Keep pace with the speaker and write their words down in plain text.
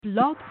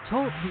Blog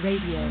Talk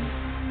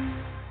Radio.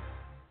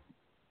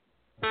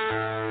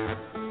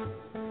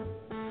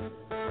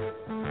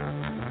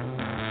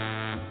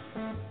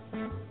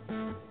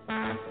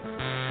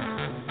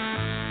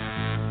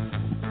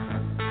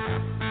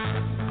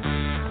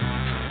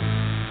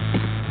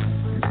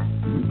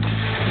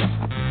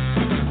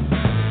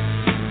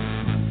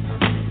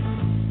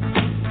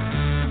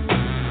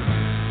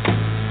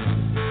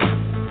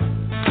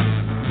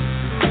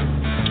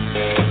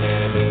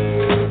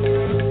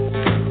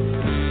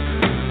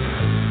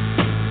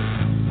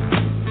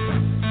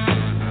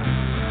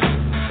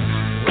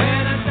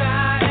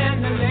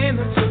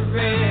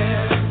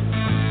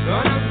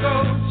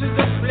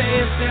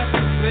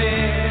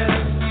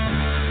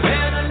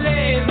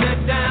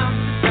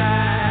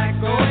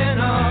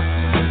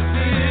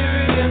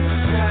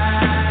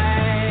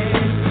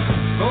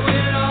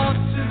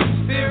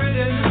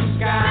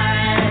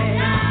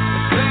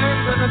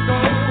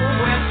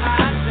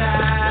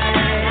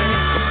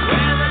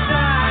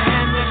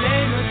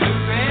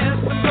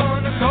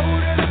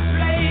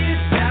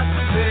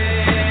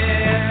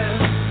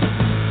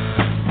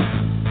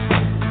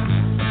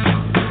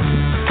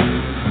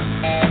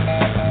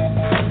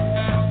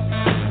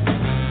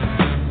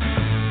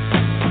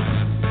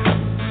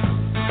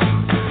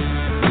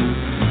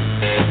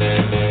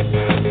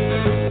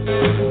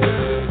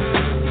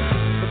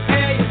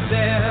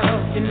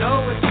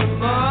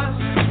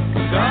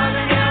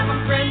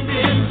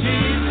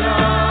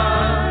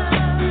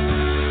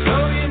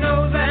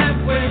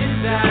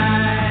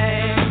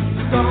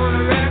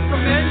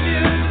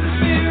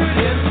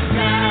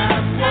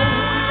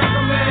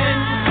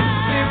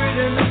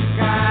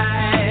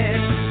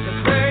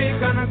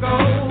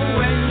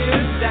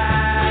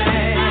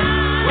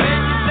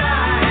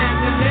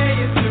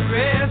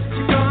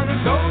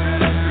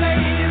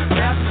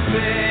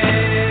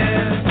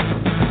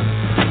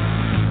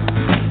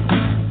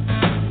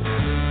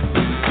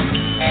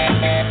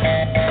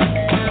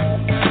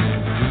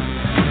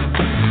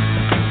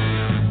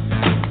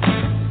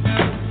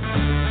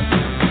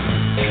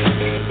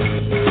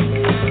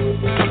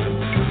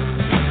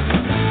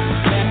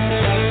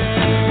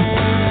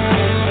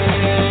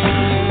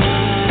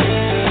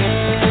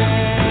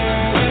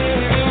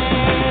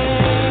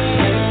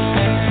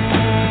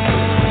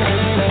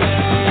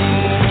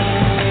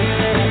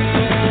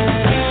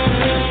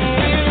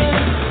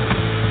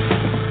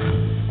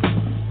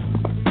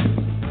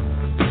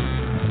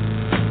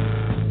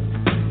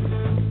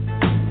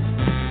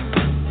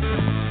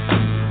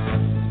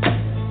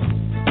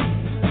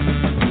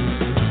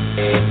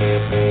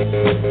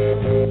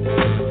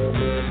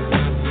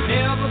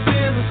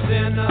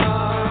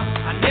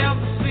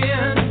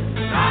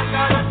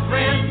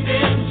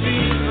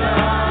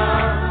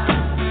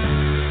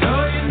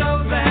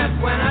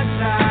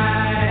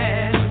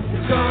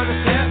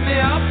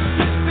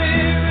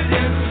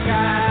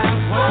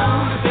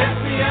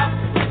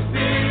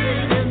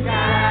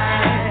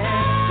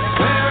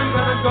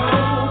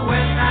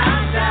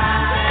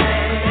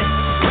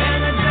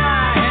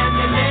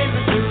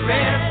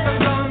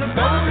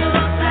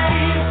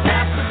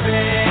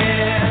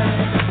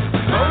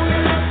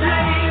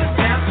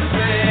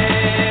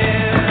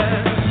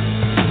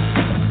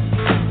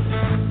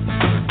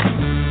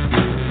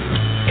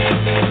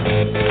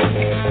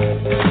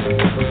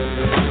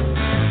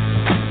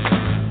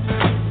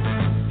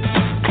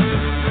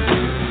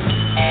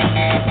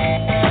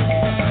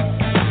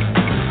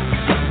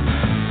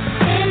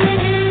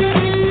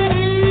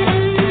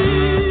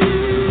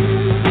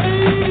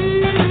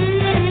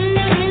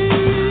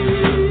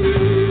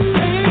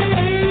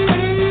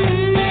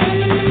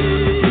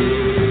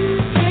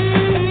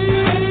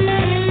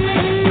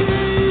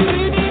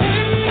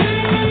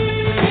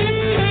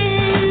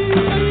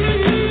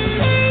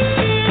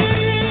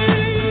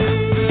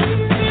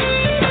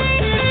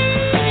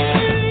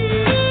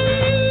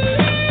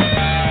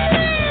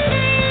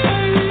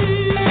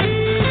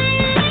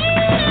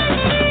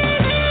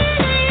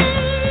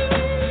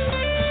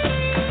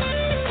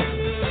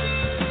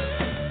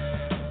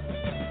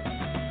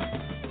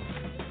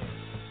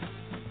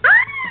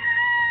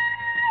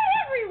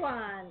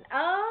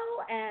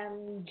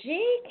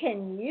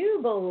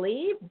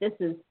 This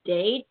is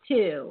day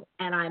 2,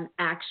 and I'm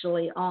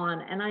actually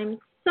on, and I'm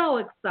so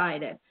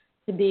excited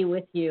to be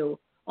with you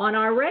on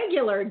our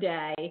regular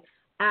day.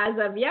 As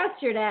of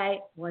yesterday,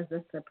 was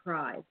a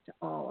surprise to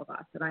all of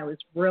us, and I was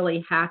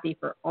really happy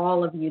for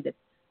all of you that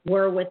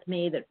were with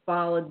me, that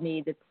followed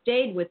me, that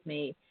stayed with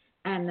me,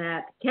 and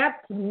that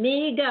kept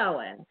me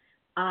going.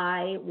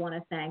 I want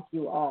to thank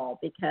you all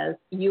because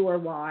you are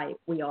why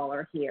we all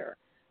are here.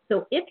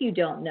 So if you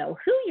don't know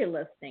who you're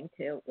listening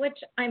to, which,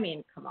 I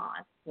mean, come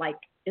on, like,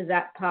 is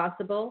that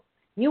possible?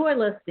 You are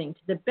listening to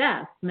the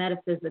best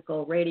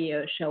metaphysical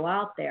radio show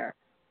out there,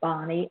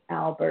 Bonnie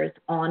Albers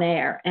On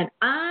Air. And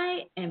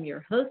I am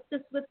your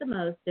hostess with the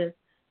mostest,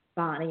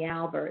 Bonnie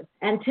Albers.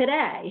 And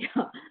today,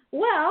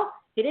 well,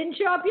 he didn't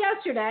show up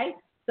yesterday,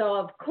 so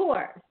of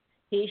course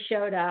he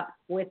showed up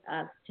with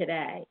us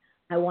today.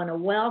 I want to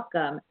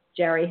welcome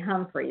Jerry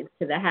Humphreys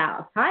to the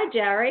house. Hi,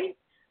 Jerry.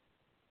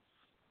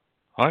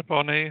 Hi,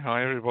 Bonnie.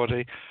 Hi,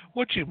 everybody.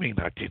 What do you mean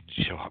I didn't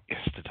show up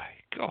yesterday?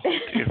 God,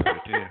 dear, oh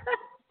dear.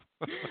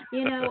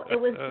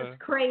 It was just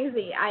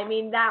crazy. I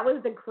mean, that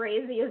was the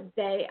craziest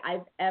day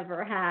I've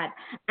ever had.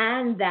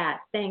 And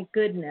that, thank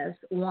goodness,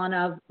 one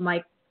of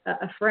my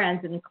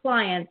friends and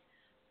clients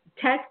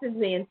texted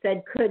me and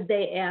said, could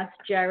they ask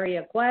Jerry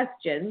a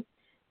question?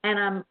 And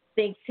I'm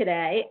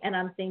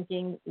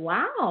thinking,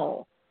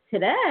 wow,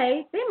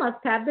 today they must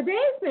have the days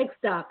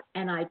mixed up.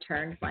 And I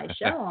turned my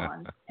show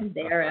on, and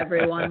there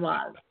everyone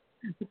was.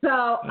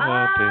 So,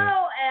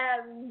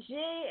 OMG,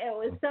 it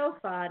was so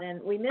fun,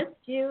 and we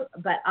missed you,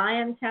 but I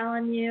am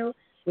telling you,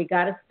 we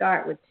got to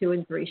start with 2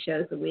 and 3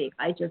 shows a week.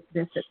 I just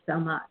miss it so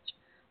much.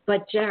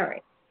 But,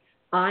 Jerry,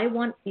 I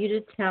want you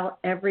to tell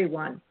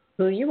everyone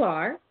who you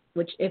are,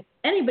 which if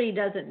anybody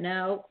doesn't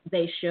know,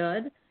 they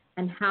should,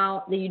 and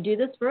how you do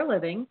this for a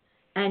living,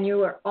 and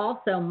you are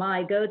also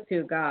my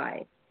go-to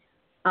guy.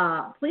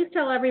 Please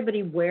tell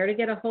everybody where to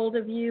get a hold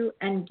of you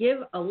and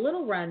give a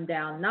little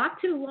rundown,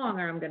 not too long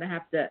or I'm going to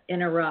have to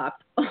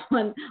interrupt,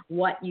 on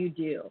what you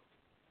do.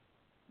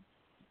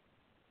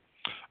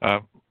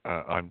 I'm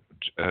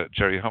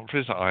Jerry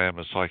Humphreys. I am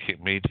a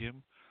psychic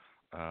medium.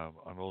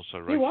 I'm also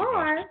a Reiki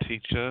master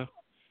teacher,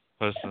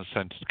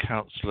 person-centered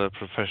counselor,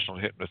 professional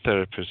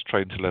hypnotherapist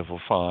trained to level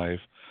 5,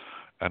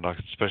 and I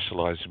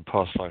specialize in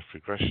past life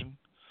regression.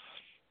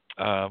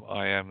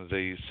 I am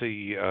the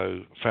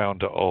CEO,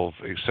 founder of,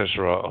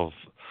 etc., of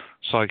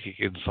Psychic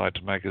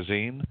Insight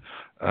magazine,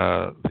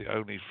 the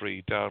only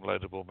free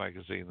downloadable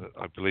magazine that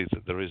I believe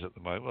that there is at the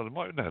moment. Well, there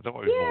might be more than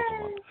one.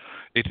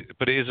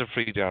 But it is a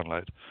free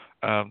download.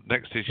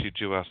 Next issue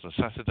due out on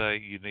Saturday.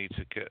 You need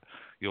to get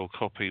your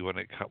copy when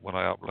I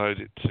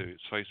upload it to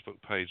its Facebook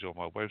page or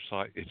my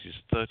website. It is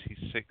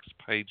 36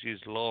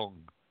 pages long.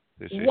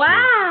 This issue.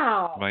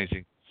 Wow!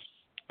 Amazing.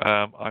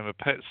 I'm a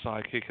pet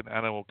psychic, an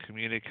animal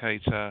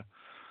communicator,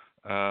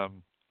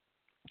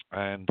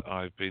 and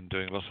I've been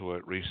doing a lot of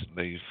work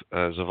recently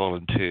as a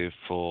volunteer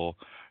for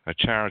a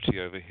charity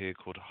over here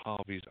called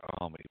Harvey's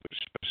Army, which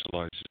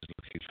specialises in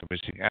looking for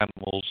missing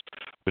animals,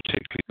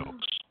 particularly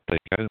dogs. There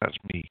you go, that's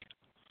me.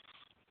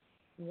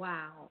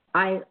 Wow.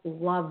 I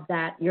love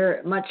that.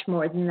 You're much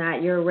more than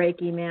that. You're a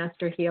Reiki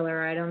master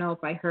healer. I don't know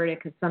if I heard it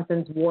because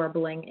something's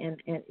warbling in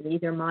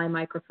either my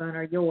microphone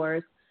or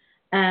yours.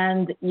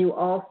 And you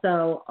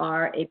also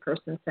are a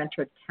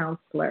person-centered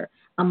counselor,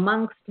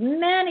 amongst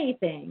many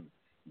things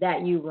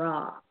that you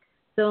rock.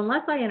 So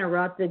unless I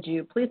interrupted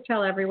you, please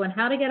tell everyone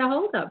how to get a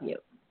hold of you.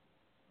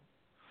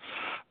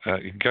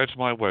 You can go to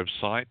my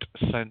website,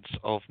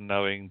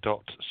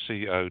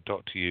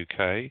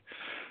 senseofknowing.co.uk,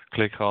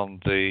 click on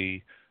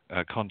the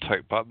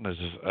contact button. There's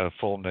a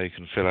form there you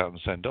can fill out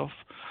and send off.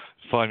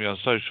 Find me on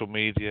social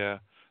media,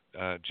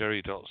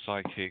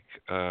 jerry.psychic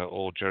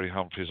or Jerry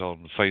Humphreys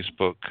on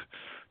Facebook,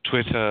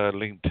 Twitter,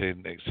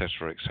 LinkedIn,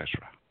 etc., etc.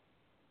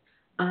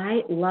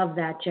 I love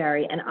that,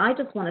 Jerry. And I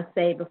just want to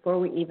say before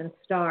we even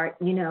start,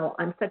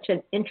 I'm such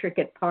an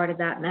intricate part of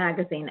that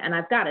magazine, and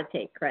I've got to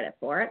take credit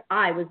for it.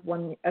 I was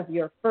one of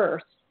your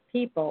first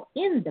people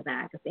in the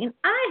magazine.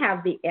 I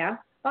have the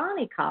Ask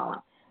Bonnie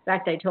column. In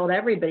fact, I told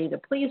everybody to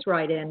please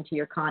write into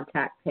your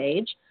contact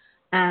page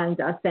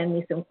and send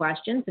me some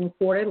questions, and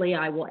quarterly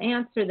I will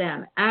answer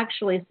them,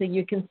 actually, so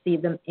you can see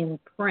them in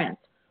print,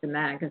 the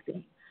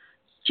magazine.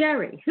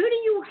 Jerry, who do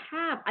you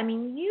have?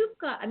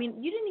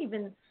 You didn't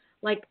even,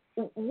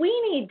 we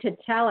need to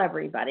tell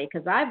everybody,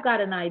 because I've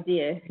got an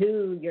idea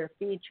who you're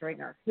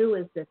featuring or who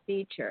is the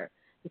feature,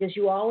 because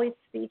you always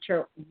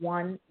feature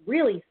one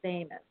really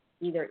famous,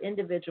 either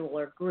individual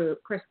or group.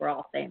 Of course, we're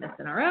all famous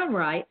in our own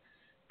right,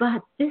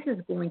 but this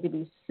is going to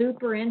be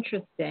super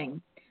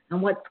interesting.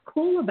 And what's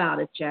cool about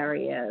it,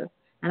 Jerry, is,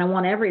 and I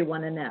want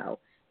everyone to know,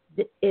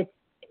 it's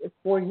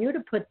for you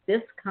to put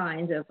this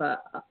kind of a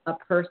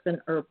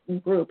person or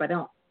group. I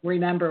don't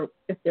remember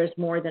if there's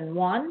more than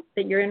one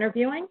that you're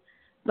interviewing,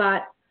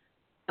 but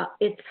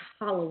it's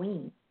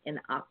Halloween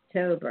in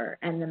October,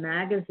 and the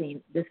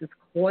magazine, this is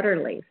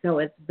quarterly, so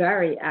it's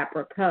very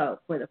apropos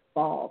for the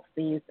fall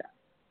season.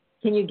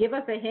 Can you give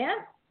us a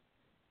hint?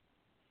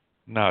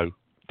 No.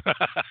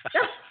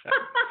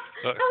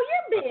 You're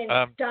being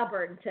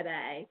stubborn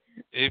today.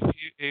 If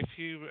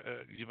you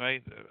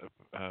may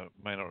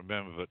not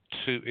remember, but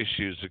 2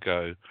 issues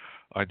ago,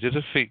 I did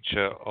a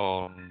feature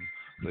on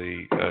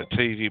the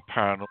TV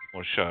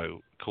paranormal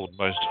show called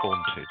Most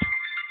Haunted.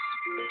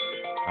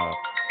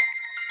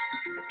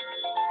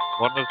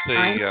 One of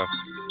the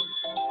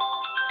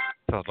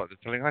sounds like they're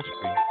telling ice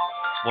cream.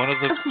 One of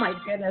the oh my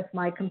goodness,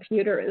 my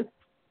computer is.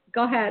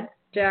 Go ahead,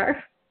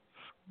 Jer.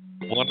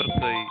 One of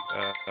the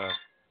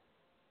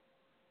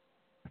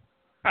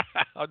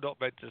I'm not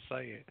meant to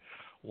say it.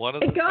 One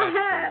of the Go members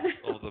ahead.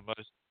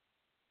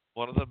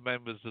 One of the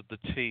members of the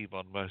team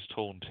on Most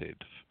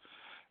Haunted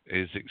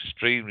is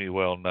extremely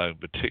well known,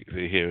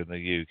 particularly here in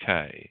the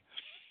UK,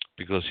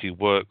 because he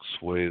works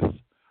with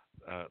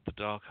the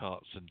dark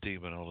arts and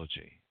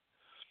demonology.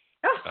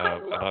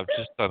 And I've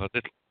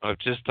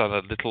just done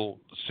a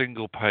little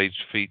single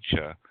page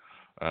feature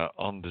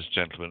on this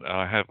gentleman. And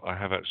I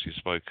have actually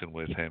spoken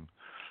with him,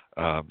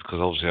 because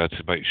obviously I had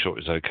to make sure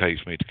it was okay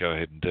for me to go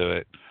ahead and do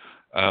it.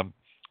 So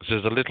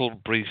there's a little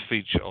brief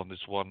feature on this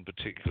one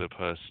particular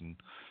person,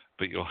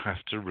 but you'll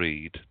have to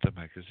read the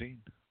magazine.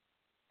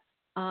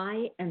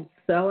 I am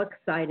so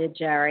excited,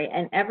 Jerry.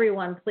 And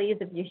everyone, please,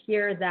 if you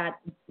hear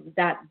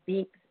that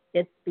beep,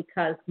 it's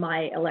because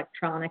my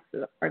electronics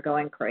are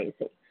going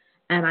crazy,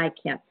 and I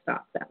can't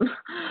stop them.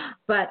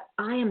 But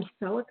I am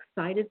so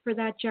excited for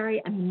that,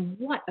 Jerry. I mean,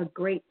 what a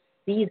great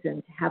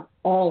season to have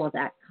all of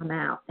that come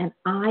out. And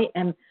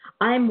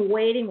I'm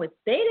waiting with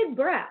bated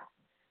breath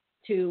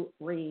to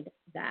read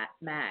that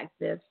mag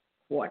this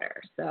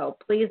quarter. So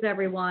please,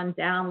 everyone,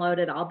 download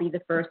it. I'll be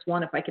the first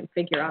one if I can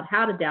figure out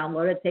how to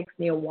download it. It takes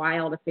me a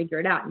while to figure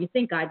it out. You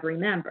think I'd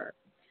remember.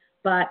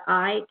 But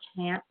I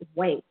can't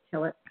wait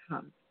till it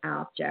comes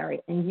out, Jerry.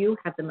 And you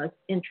have the most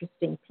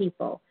interesting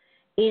people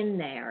in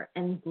there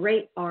and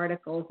great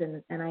articles.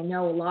 And I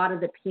know a lot of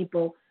the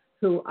people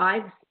who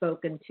I've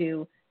spoken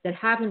to that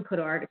haven't put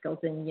articles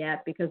in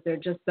yet because they're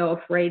just so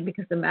afraid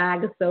because the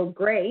mag is so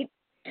great,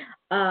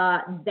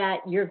 that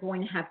you're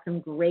going to have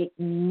some great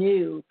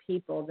new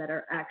people that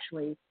are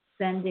actually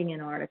sending in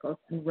articles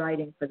and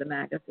writing for the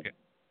magazine.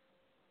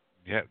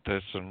 Yeah,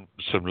 there's some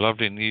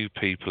lovely new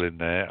people in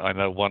there. I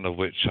know one of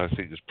which I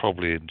think is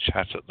probably in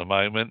chat at the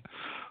moment,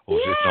 or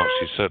if not,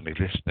 she's certainly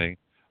listening.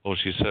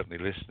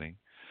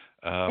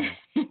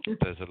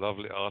 There's a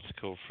lovely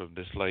article from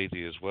this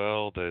lady as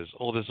well. There's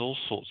all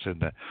sorts in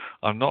there.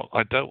 I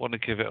don't want to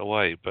give it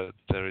away, but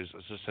there is,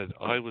 as I said,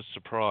 I was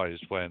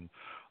surprised when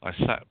I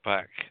sat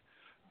back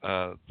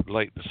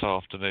late this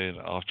afternoon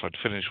after I'd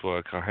finished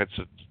work. I had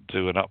to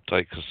do an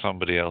update because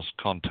somebody else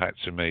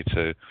contacted me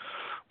to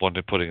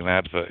wanted putting an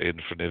advert in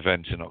for an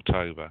event in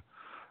October,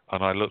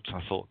 and I looked and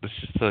I thought, this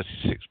is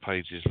 36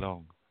 pages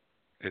long.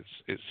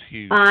 It's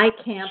huge. I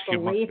can't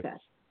believe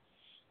it.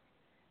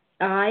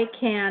 I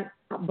can't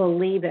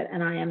believe it,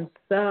 and I am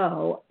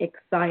so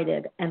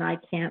excited. And I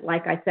can't,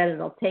 like I said,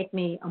 it'll take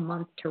me a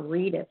month to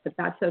read it, but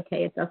that's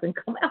okay. It doesn't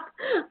come out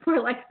for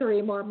like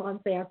 3 more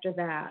months after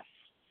that,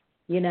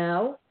 you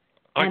know?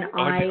 And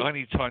I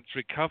need time to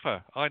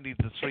recover. I need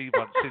the 3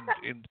 months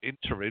in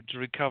interim to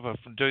recover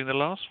from doing the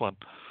last one.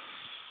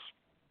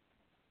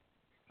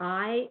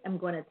 I am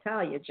going to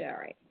tell you,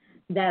 Jerry,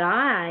 that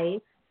I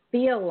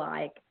feel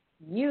like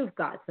you've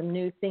got some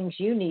new things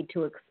you need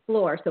to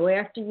explore. So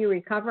after you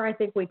recover, I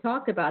think we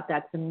talked about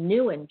that, some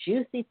new and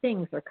juicy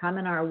things are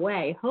coming our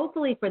way,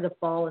 hopefully for the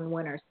fall and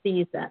winter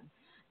season.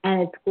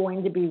 And it's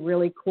going to be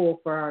really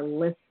cool for our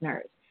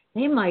listeners.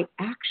 They might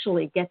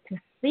actually get to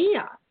see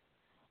us.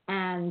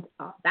 And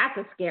that's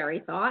a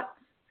scary thought.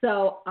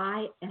 So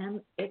I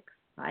am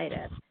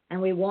excited.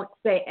 And we won't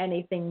say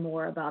anything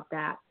more about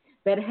that.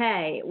 But,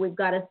 hey, we've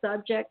got a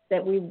subject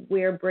that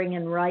we're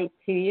bringing right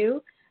to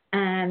you.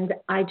 And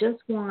I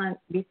just want,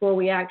 before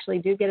we actually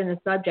do get in the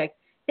subject,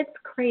 it's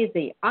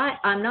crazy.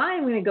 I'm not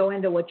even going to go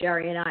into what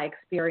Jerry and I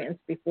experienced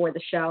before the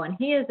show. And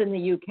he is in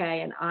the UK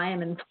and I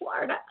am in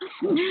Florida.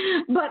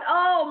 But,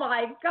 oh,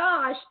 my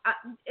gosh,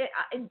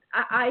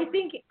 I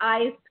think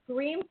I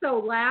screamed so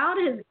loud,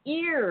 his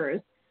ears.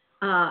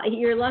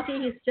 You're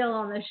lucky he's still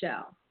on the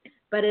show.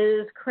 But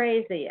it is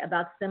crazy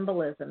about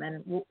symbolism,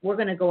 and we're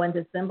going to go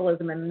into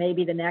symbolism in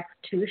maybe the next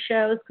 2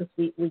 shows because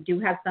we do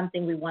have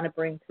something we want to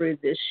bring through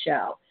this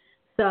show.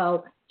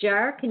 So,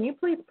 Jared, can you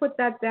please put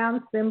that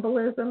down,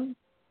 symbolism,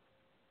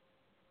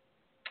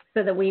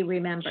 so that we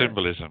remember?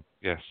 Symbolism,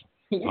 yes.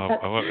 Yes.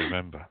 I won't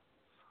remember.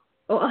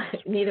 Well,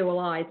 neither will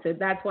I, so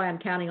that's why I'm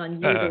counting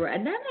on you.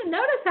 And then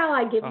notice how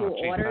I give you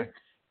orders.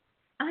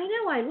 I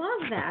know, I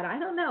love that. I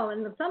don't know.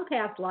 In some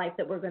past life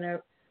that we're going to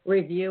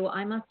review,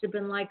 I must have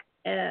been like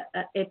a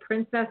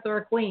princess or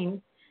a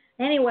queen.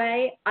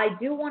 Anyway, I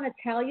do want to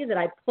tell you that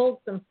I pulled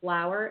some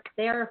flower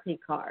therapy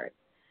cards.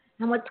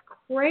 And what's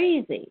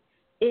crazy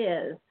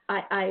is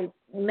I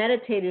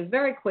meditated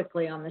very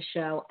quickly on the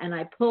show, and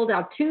I pulled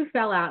out 2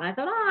 fell out, and I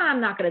thought, I'm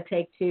not going to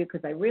take 2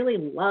 because I really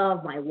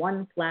love my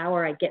one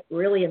flower. I get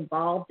really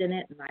involved in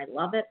it, and I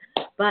love it.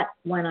 But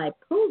when I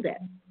pulled it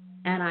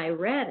and I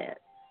read it,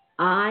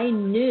 I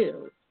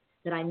knew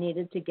that I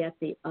needed to get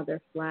the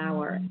other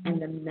flower,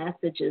 and the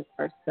messages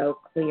are so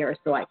clear,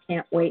 so I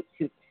can't wait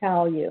to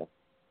tell you.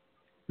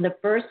 The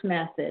first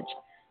message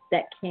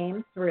that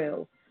came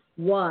through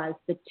was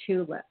the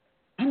tulip,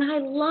 and I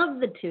love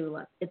the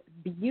tulip. It's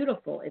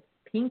beautiful. It's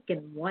pink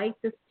and white,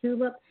 this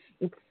tulip.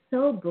 It's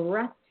so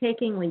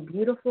breathtakingly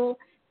beautiful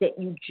that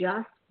you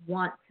just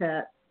want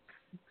to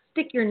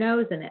stick your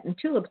nose in it, and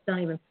tulips don't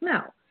even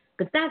smell,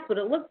 but that's what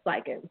it looks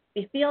like.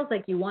 It feels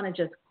like you want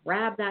to just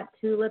grab that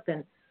tulip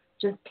and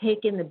just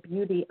take in the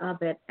beauty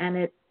of it, and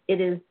it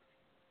is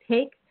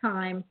take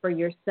time for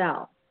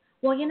yourself.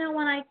 Well, you know,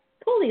 when I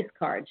pull these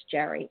cards,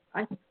 Jerry,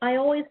 I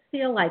always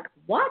feel like,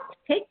 what?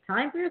 Take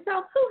time for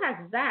yourself? Who has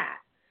that?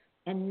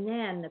 And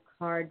then the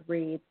card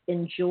reads,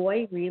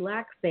 enjoy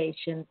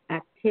relaxation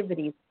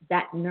activities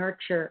that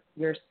nurture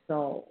your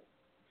soul.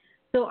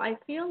 So I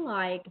feel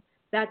like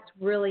that's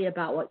really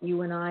about what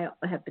you and I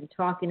have been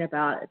talking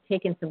about,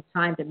 taking some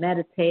time to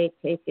meditate,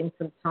 taking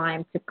some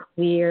time to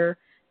clear,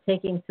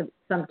 taking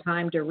some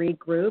time to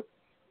regroup.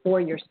 for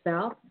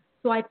yourself.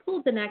 So I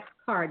pulled the next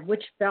card,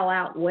 which fell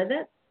out with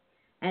it.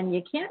 And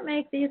you can't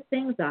make these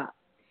things up.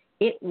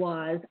 It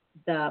was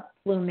the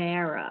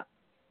Plumera,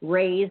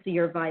 raise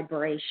your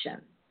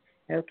vibration.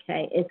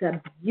 Okay, it's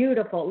a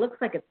beautiful, it looks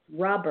like it's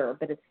rubber,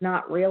 but it's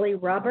not really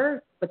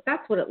rubber, but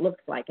that's what it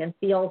looks like and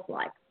feels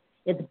like.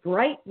 It's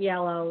bright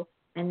yellow,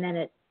 and then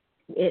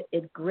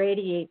it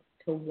gradiates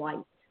to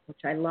white, which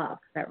I love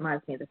because that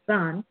reminds me of the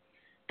sun.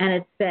 And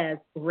it says,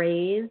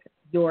 raise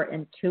your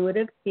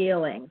intuitive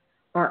feelings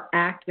are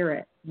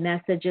accurate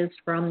messages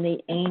from the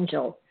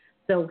angels.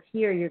 So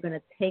here you're going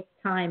to take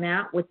time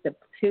out with the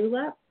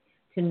tulip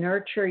to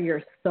nurture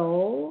your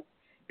soul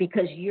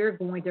because you're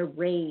going to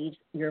raise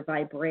your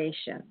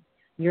vibration.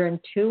 Your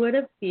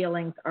intuitive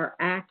feelings are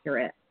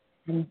accurate,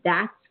 and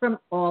that's from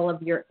all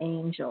of your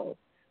angels.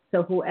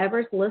 So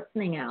whoever's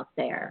listening out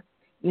there,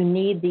 you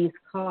need these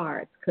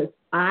cards because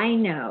I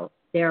know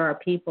there are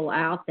people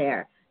out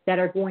there that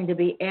are going to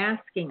be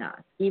asking us,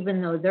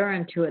 even though they're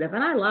intuitive,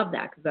 and I love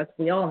that because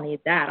we all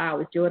need that. I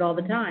always do it all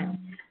the time,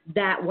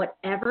 that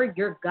whatever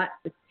your gut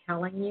is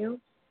telling you,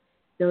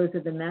 those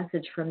are the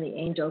message from the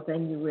angels,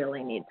 and you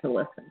really need to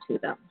listen to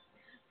them.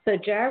 So,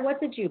 Jared,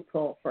 what did you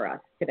pull for us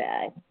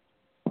today?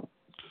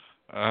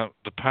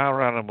 The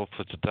power animal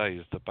for today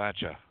is the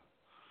badger.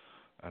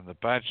 And the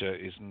badger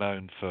is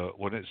known for,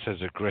 when it says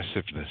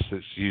aggressiveness,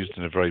 it's used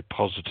in a very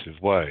positive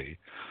way,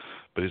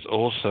 but it's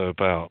also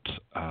about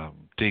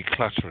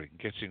decluttering,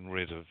 getting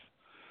rid of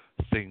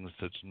things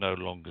that no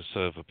longer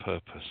serve a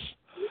purpose.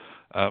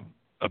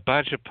 A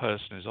badger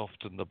person is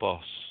often the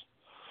boss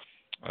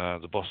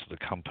of the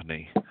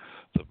company,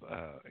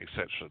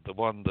 etc.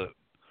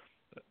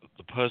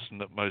 The person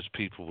that most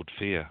people would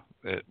fear,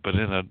 but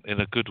in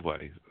a good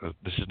way.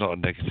 This is not a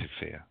negative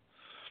fear.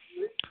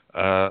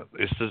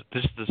 This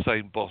is the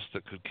same boss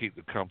that could keep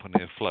the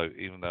company afloat,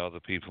 even though other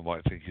people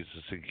might think it's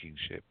a sinking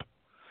ship.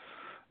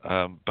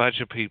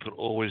 Badger people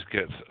always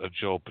get a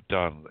job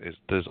done.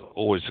 There's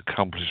always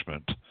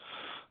accomplishment.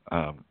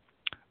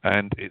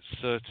 And its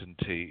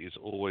certainty is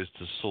always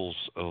the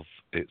source of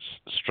its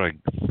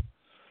strength.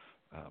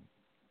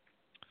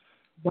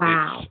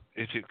 Wow.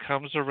 If it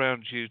comes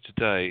around you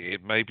today,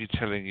 it may be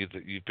telling you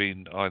that you've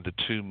been either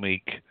too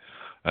meek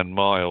and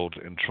mild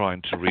in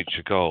trying to reach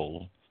a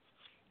goal,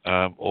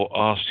 or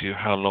ask you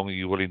how long are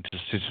you willing to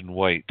sit and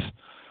wait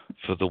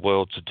for the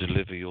world to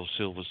deliver your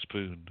silver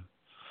spoon.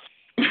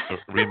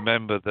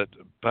 Remember that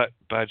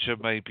Badger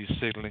may be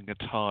signaling a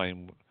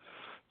time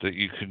that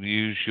you can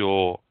use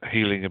your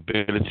healing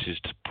abilities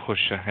to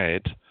push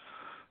ahead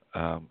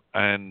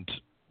and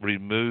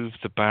remove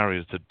the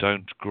barriers that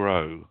don't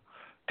grow,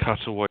 cut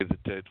away the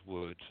dead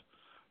wood,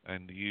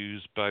 and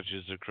use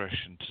Badger's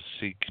aggression to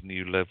seek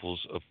new levels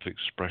of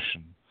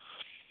expression.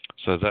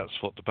 So that's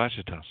what the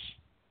Badger does.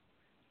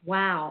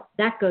 Wow,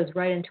 that goes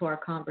right into our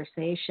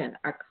conversation,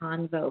 our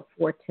convo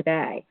for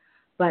today.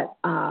 But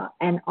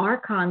and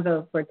our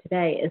convo for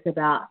today is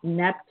about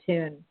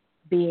Neptune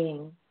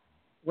being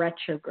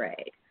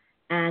retrograde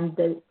and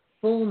the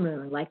full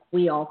moon, like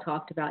we all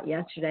talked about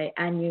yesterday,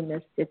 and you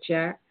missed it,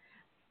 Jer,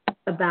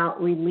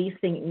 about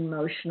releasing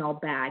emotional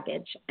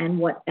baggage and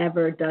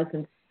whatever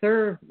doesn't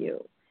serve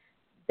you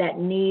that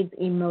needs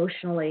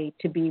emotionally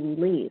to be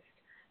released.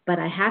 But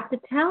I have to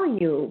tell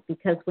you,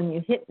 because when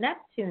you hit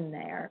Neptune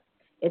there,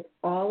 it's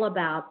all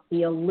about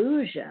the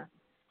illusion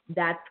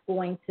that's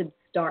going to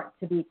start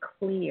to be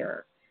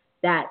clear.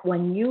 That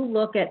when you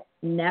look at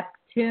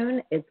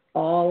Neptune, it's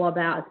all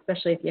about,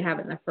 especially if you have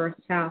it in the first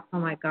house, oh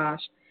my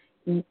gosh,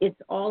 it's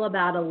all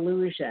about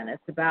illusion.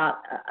 It's about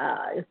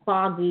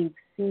foggy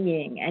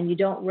seeing, and you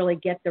don't really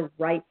get the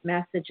right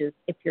messages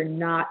if you're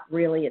not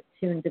really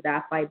attuned to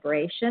that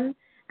vibration.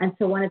 And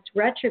so when it's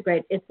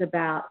retrograde,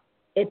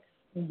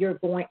 you're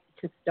going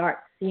to start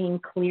seeing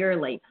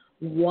clearly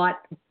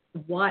what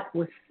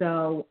was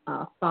so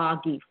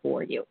foggy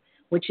for you,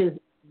 which is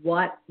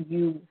what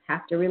you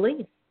have to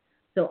release.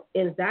 So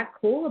is that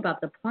cool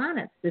about the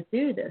planets to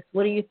do this?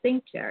 What do you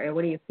think, Jerry?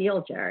 What do you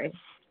feel, Jerry?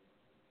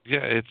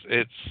 Yeah,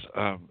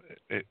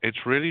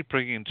 it's really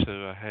bringing to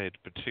a head,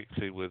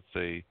 particularly with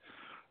the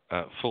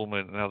full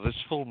moon. Now, this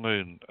full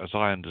moon, as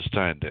I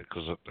understand it,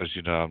 because as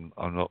you know,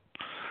 I'm not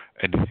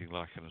anything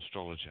like an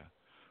astrologer,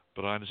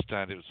 but I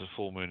understand it was a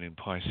full moon in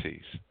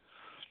Pisces.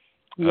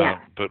 Yeah.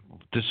 But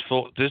this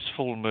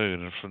full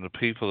moon, and from the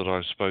people that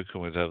I've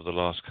spoken with over the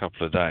last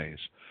couple of days,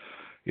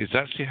 it's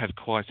actually had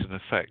quite an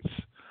effect.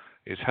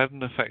 It's had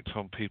an effect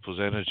on people's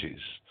energies,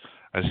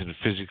 as in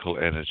physical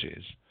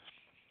energies.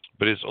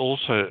 But it's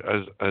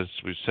also, as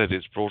we've said,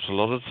 it's brought a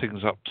lot of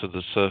things up to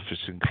the surface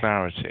in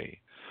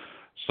clarity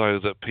so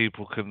that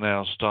people can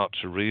now start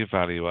to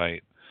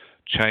reevaluate,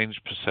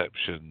 change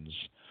perceptions,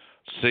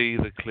 see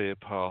the clear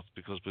path,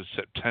 because with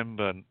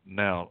September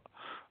now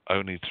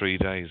only 3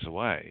 days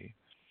away,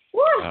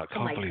 I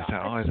can't believe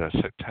that either.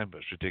 September,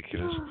 it's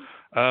ridiculous.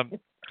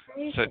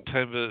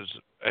 September's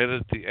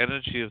the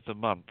energy of the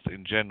month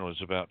in general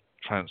is about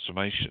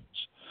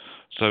transformations.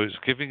 So it's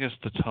giving us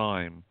the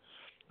time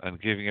and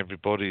giving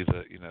everybody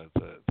the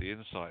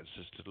insights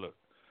as to look.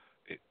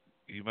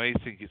 you may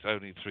think it's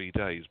only 3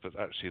 days, but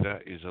actually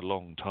that is a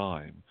long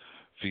time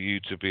for you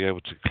to be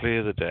able to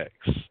clear the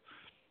decks,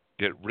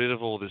 get rid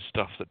of all this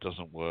stuff that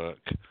doesn't work,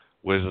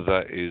 whether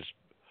that is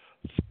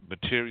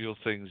material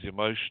things,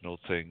 emotional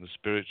things,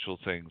 spiritual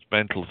things,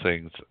 mental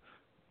things,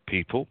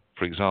 people,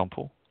 for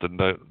example,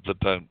 that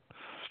don't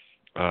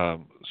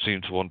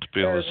seem to want to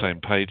be on the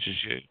same page as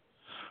you.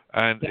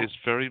 And it's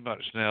very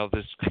much now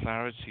this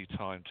clarity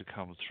time to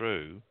come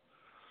through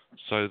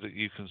so that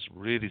you can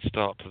really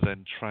start to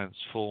then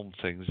transform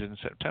things in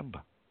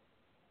September.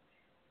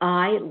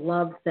 I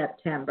love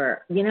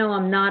September.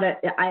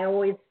 I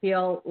always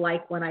feel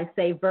like when I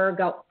say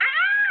Virgo,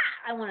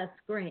 I want to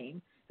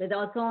scream. But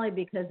that's only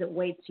because it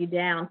weights you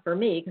down for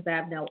me, because I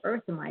have no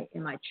Earth in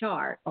my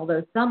chart.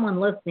 Although someone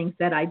listening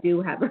said I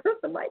do have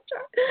Earth in my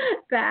chart,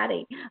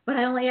 Patty. But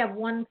I only have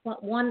one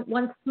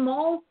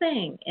small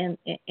thing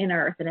in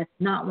Earth, and it's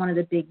not one of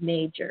the big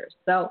majors.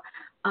 So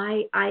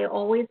I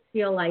always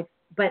feel like,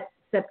 but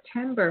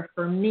September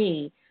for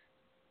me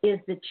is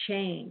the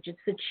change. It's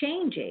the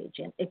change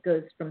agent. It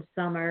goes from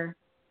summer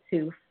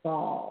to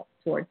fall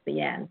towards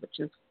the end, which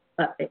is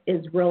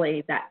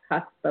really that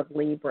cusp of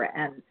Libra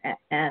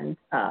and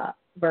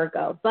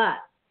Virgo. But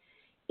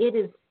it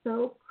is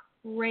so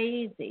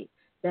crazy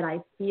that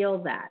I feel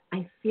that.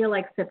 I feel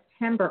like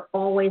September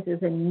always is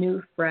a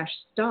new, fresh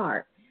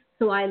start.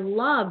 So I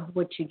love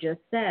what you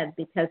just said,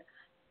 because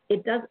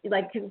it does,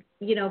 like,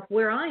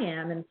 where I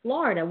am in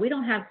Florida, we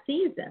don't have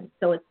seasons.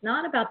 So it's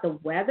not about the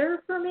weather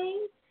for me.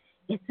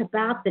 It's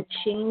about the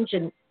change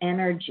in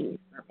energy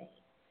for me.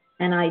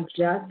 And I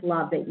just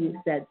love that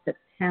you said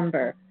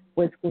September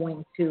was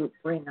going to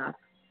bring us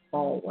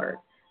forward.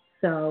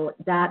 So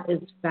that is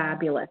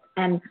fabulous.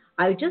 And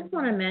I just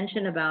want to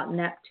mention about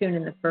Neptune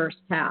in the first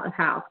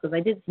house,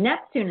 because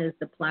Neptune is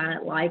the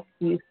planet life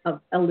use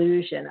of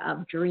illusion,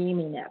 of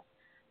dreaminess.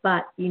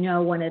 But,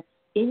 when it's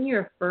in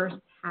your first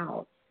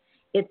house,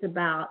 it's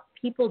about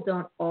people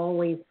don't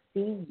always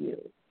see you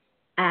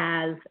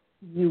as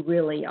you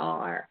really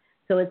are.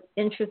 So it's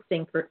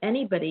interesting for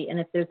anybody, and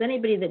if there's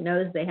anybody that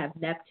knows they have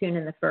Neptune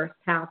in the first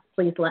house,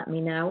 please let me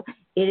know.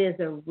 It is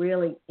a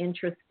really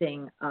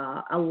interesting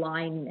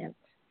alignment,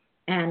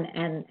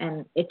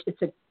 and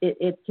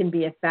it can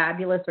be a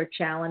fabulous or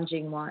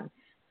challenging one.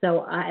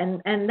 So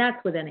and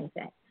that's with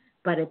anything,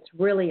 but it's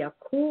really a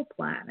cool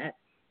planet.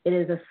 It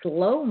is a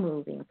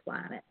slow-moving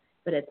planet,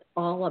 but it's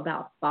all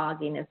about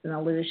fogginess and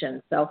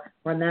illusion. So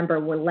remember,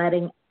 we're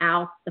letting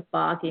out the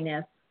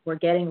fogginess. We're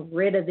getting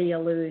rid of the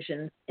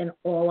illusions in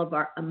all of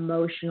our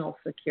emotional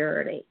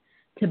security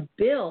to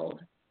build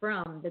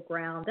from the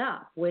ground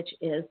up, which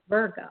is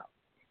Virgo.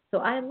 So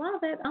I love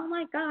it. Oh,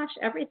 my gosh,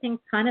 everything's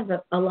kind of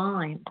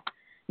aligned.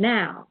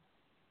 Now,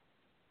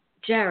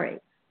 Jerry,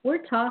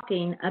 we're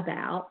talking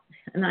about,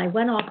 and I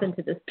went off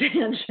into this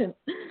tangent,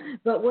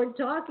 but we're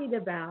talking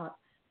about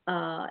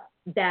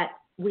that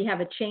we have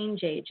a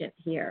change agent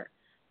here.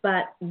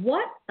 But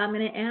what I'm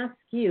going to ask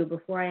you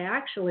before I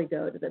actually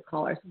go to the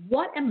callers,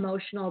 what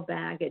emotional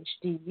baggage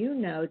do you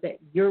know that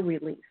you're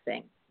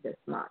releasing this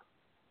month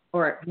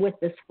or with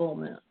this full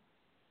moon?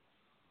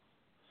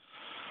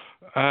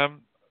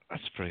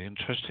 That's a very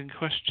interesting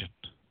question.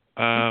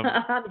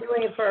 I'm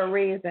doing it for a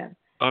reason.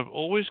 I'm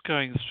always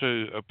going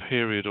through a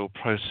period or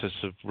process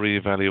of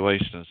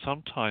reevaluation, and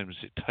sometimes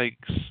it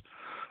takes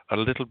a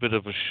little bit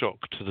of a shock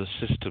to the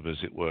system, as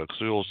it were,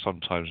 because we all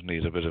sometimes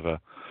need a bit of a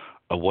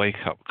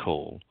wake-up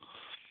call.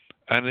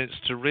 And it's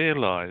to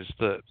realize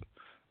that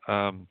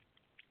I'm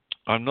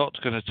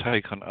not going to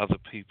take on other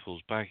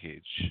people's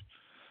baggage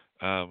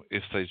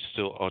if they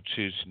still are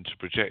choosing to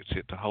project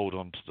it, to hold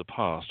on to the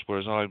past,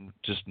 whereas I'm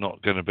just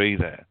not going to be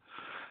there.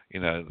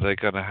 They're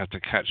going to have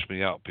to catch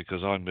me up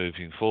because I'm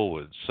moving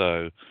forward.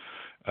 So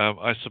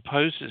I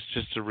suppose it's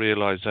just a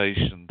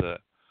realization that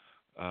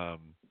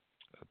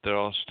there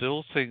are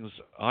still things,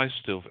 I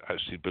still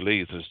actually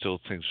believe there's still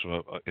things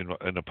from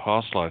in a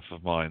past life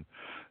of mine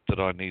that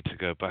I need to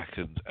go back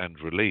and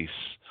release.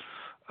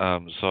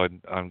 So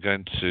I'm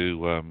going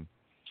to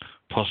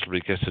possibly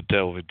get a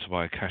delve into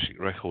my Akashic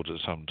record at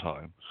some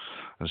time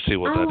and see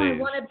what that is. Oh, I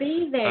want to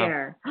be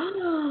there.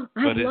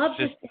 I'd love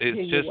to see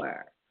who you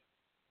were.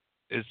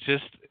 It's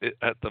just,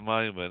 at the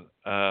moment,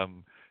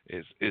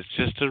 it's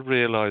just a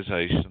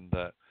realization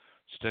that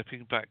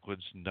stepping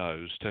backwards,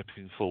 no.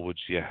 Stepping forwards,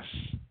 yes.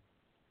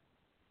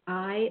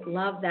 I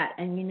love that.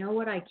 And you know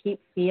what I keep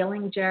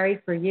feeling, Jerry,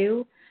 for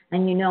you?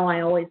 And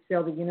I always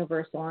feel the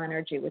universal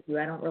energy with you.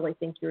 I don't really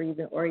think you're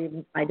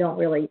even I don't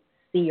really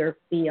see or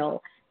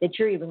feel that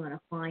you're even going to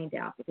find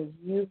out, because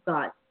you've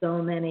got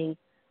so many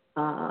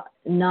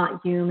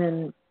not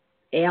human,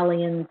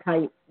 alien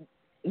type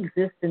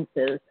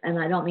existences. And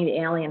I don't mean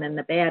alien in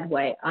the bad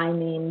way. I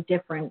mean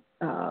different,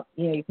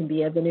 you can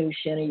be a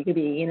Venusian, or you could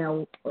be,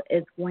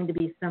 it's going to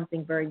be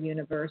something very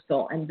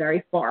universal and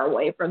very far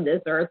away from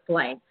this earth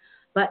plane.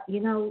 But,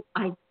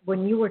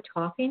 when you were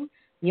talking,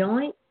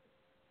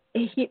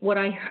 what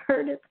I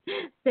heard is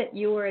that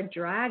you were a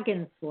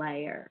dragon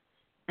slayer.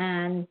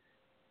 And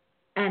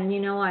And,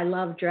 I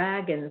love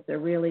dragons. They're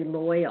really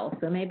loyal.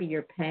 So maybe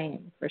you're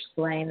paying for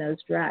slaying those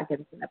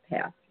dragons in a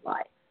past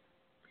life.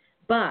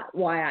 But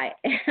why I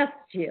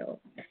asked you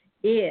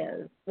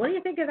is, what do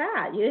you think of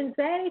that? You didn't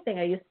say anything.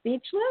 Are you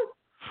speechless?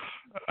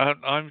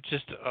 I'm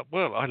just,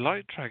 I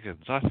like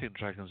dragons. I think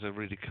dragons are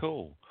really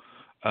cool.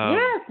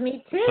 Yes,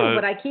 me too. So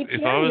but I keep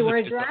hearing you were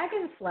a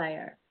dragon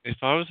slayer. If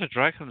I was a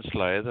dragon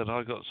slayer, then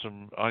I got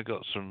some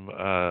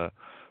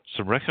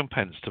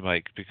recompense to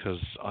make because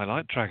I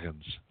like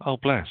dragons. Oh,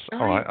 bless!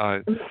 All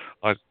right,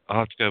 I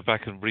have to go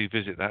back and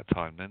revisit that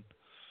time then.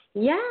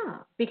 Yeah,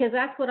 because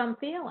that's what I'm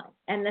feeling.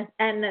 And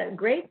the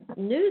great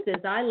news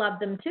is I love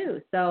them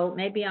too. So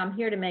maybe I'm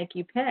here to make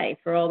you pay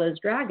for all those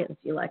dragons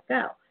you let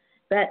go.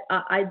 But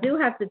I do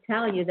have to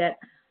tell you that,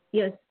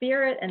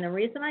 Spirit, and the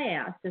reason I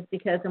asked is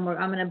because, I'm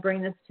going to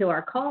bring this to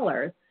our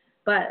callers,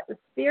 but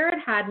Spirit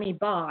had me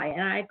buy,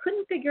 and I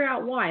couldn't figure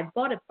out why. I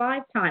bought it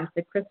 5 times,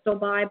 the Crystal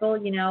Bible,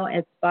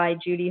 it's by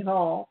Judy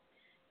Hall.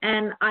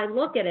 And I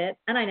look at it,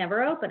 and I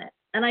never open it.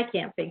 And I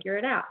can't figure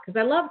it out because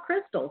I love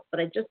crystals, but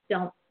I just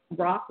don't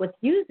rock with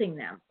using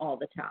them all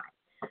the time.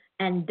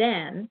 And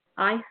then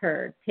I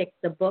heard pick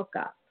the book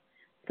up.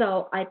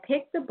 So I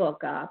picked the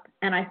book up,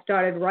 and I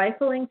started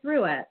rifling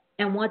through it.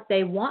 And what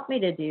they want me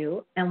to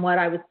do, and what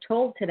I was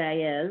told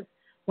today is,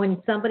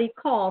 when somebody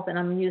calls, and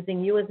I'm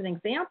using you as an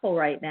example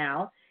right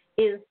now,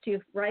 is to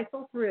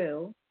rifle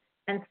through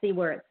and see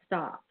where it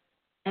stops.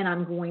 And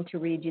I'm going to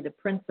read you the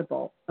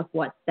principle of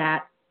what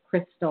that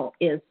crystal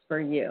is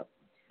for you.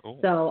 Oh,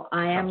 so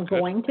I am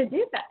going to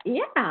do that.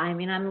 Yeah, I'm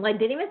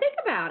didn't even think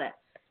about it.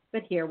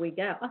 But here we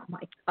go. Oh,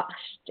 my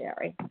gosh,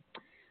 Jerry.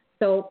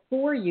 So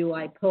for you,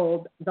 I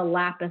pulled the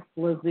lapis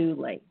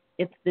lazuli.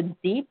 It's the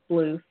deep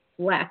blue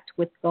flecked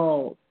with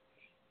gold.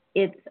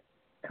 It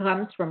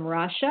comes from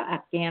Russia,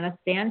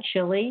 Afghanistan,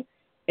 Chile,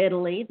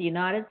 Italy, the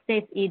United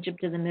States,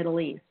 Egypt, and the Middle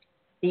East.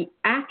 The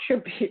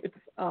attributes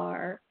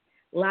are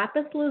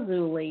lapis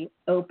lazuli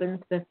opens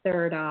the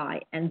third eye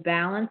and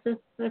balances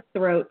the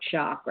throat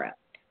chakra,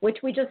 which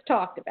we just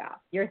talked about.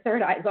 Your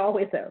third eye is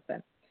always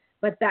open.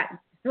 But that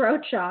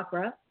throat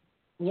chakra,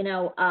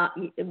 you're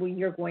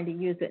going to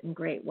use it in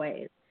great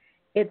ways.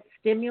 It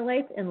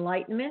stimulates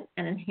enlightenment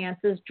and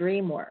enhances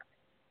dream work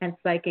and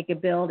psychic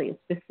abilities,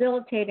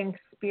 facilitating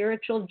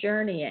spiritual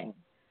journeying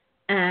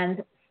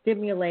and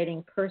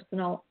stimulating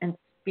personal and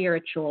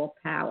spiritual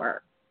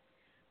power.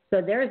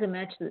 So there's a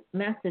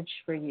message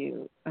for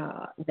you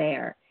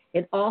there.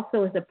 It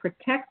also is a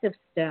protective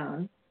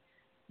stone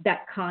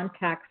that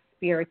contacts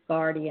spirit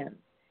guardians.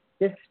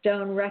 This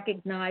stone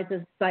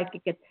recognizes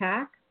psychic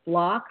attack,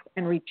 blocks,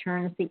 and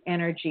returns the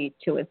energy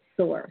to its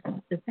source.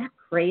 Is that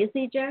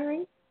crazy,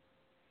 Jerry?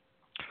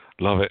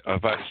 Love it.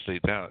 I've actually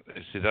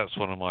that's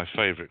one of my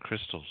favorite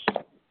crystals.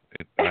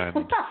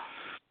 And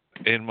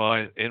in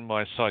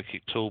my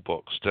psychic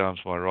toolbox down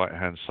to my right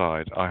hand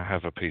side, I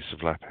have a piece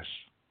of lapis.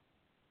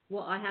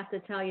 Well, I have to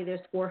tell you, there's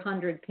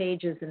 400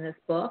 pages in this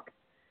book,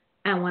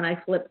 and when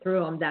I flipped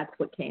through them, that's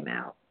what came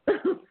out.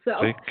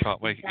 So you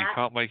can't make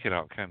it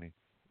out, can you?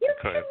 You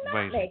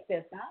cannot make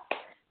this up.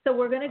 So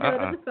we're going to go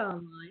to the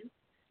phone lines.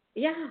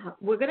 Yeah,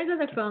 we're going to go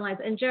to the phone lines.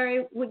 And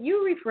Jerry, would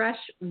you refresh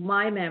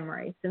my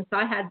memory, since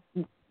I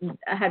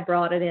had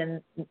brought it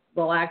in?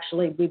 Well,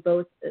 actually, we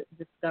both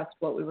discussed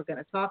what we were going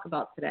to talk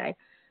about today.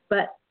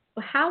 But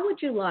how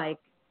would you like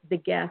the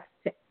guests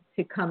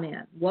to come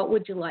in? What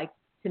would you like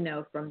to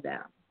know from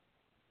them?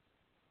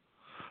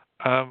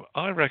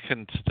 I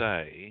reckon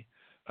today,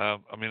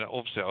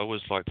 obviously I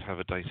always like to have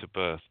a date of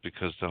birth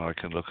because then I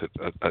can look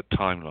at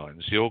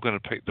timelines. You're going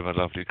to pick them a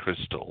lovely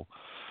crystal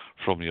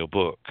from your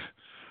book.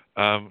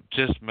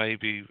 Just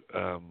maybe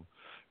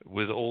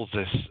with all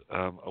this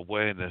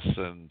awareness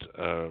and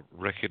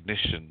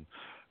recognition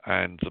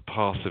and the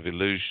path of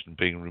illusion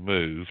being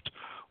removed,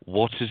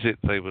 what is it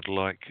they would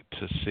like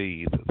to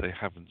see that they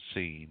haven't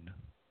seen?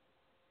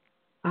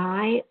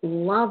 I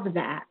love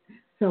that.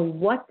 So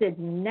what did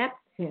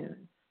Neptune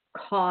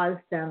cause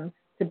them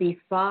to be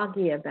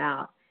foggy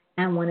about?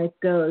 And when it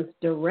goes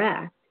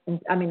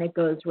it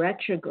goes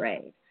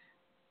retrograde,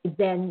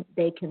 then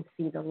they can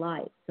see the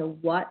light. So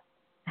what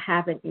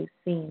haven't you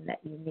seen that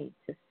you need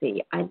to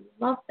see? I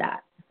love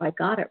that, if I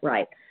got it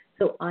right.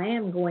 So I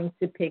am going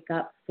to pick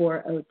up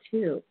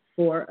 402.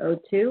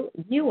 402,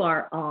 you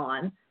are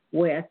on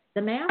with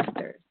the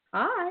Masters.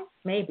 Hi,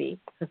 maybe,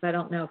 because I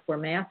don't know if we're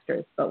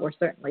masters, but we're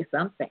certainly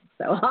something.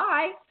 So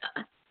hi.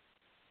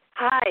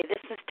 Hi,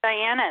 this is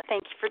Diana.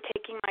 Thank you for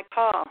taking my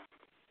call.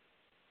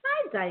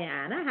 Hi,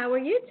 Diana. How are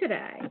you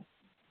today?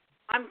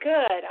 I'm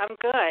good.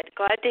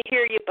 Glad to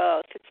hear you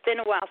both. It's been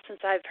a while since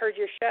I've heard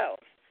your show.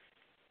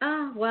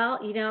 Well,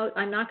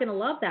 I'm not going to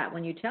love that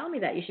when you tell me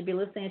that. You should be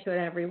listening to it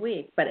every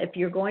week. But if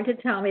you're going to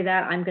tell me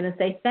that, I'm going to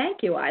say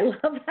thank you. I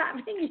love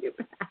having you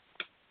back.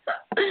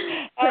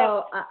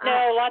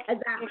 Lots of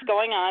things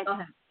going on. Go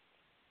ahead.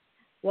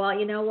 Well,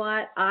 you know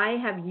what?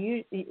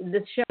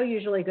 The show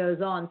usually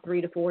goes on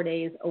 3 to 4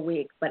 days a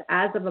week, but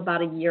as of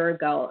about a year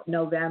ago,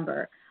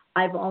 November,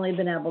 I've only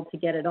been able to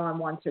get it on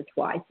once or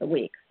twice a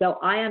week. So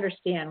I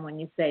understand when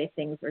you say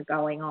things are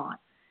going on.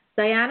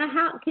 Diana,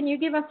 how can you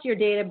give us your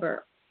date of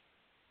birth?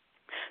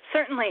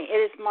 Certainly. It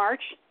is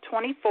March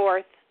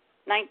 24th,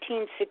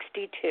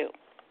 1962.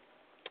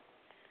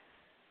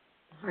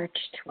 March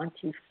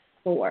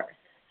 24th.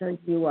 So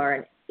you are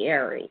an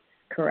Aries,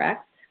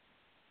 correct?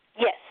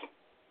 Yes.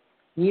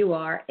 You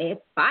are a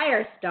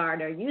fire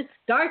starter. You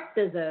start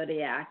the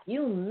zodiac.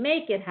 You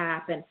make it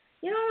happen.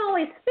 You don't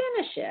always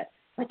finish it,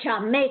 but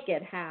you'll make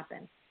it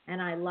happen.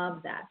 And I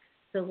love that.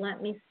 So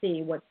let me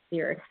see what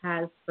Spirit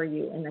has for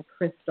you in the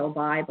Crystal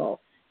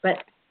Bible.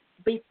 But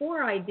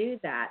before I do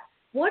that,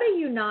 what are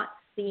you not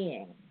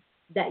seeing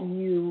that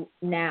you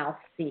now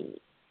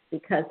see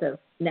because of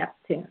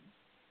Neptune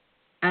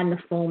and the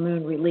full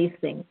moon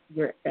releasing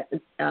your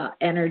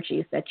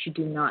energies that you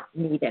do not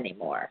need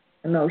anymore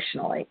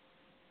emotionally?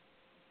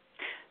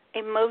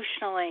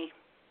 Emotionally.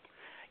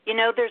 You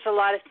know, there's a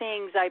lot of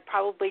things I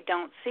probably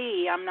don't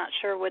see. I'm not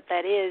sure what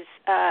that is.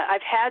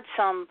 I've had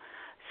some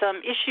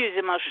issues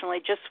emotionally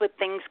just with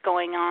things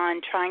going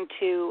on, trying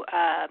to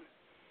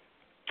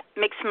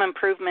make some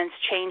improvements,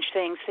 change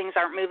things. Things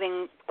aren't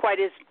moving quite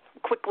as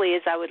quickly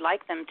as I would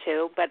like them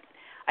to, but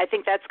I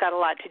think that's got a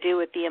lot to do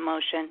with the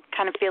emotion,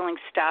 kind of feeling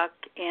stuck,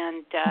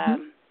 and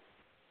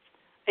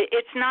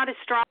it's not as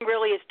strong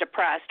really as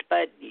depressed,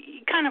 but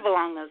kind of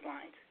along those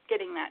lines,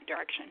 getting that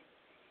direction.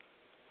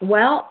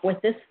 Well,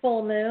 with this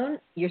full moon,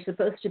 you're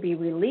supposed to be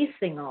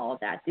releasing all of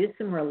that. Do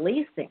some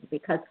releasing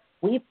because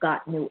we've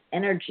got new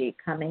energy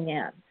coming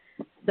in.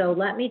 So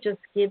let me just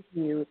give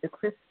you the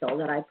crystal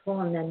that I pull,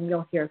 and then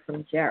you'll hear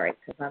from Jerry,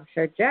 because I'm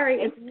sure Jerry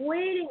is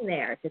waiting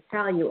there to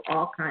tell you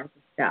all kinds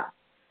of stuff.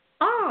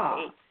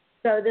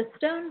 So the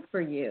stone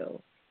for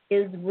you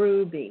is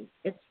ruby.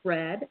 It's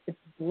red. It's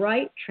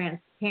bright,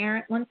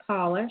 transparent when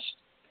polished.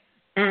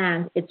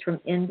 And it's from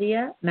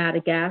India,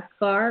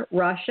 Madagascar,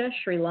 Russia,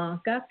 Sri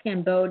Lanka,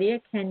 Cambodia,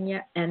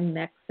 Kenya, and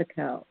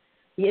Mexico.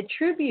 The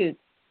attributes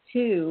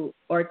to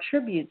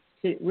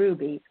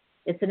ruby,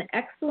 it's an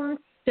excellent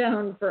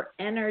stone for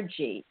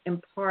energy,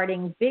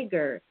 imparting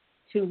vigor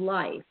to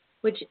life,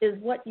 which is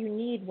what you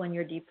need when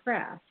you're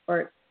depressed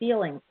or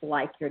feeling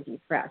like you're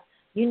depressed.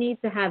 You need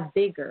to have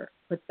vigor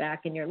put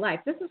back in your life.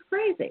 This is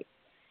crazy.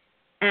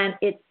 And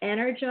it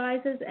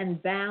energizes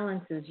and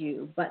balances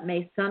you, but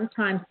may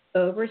sometimes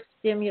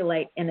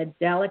overstimulate in a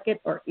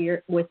delicate or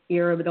with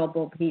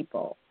irritable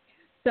people.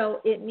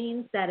 So it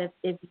means that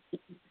if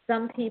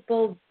some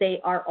people,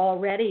 they are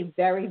already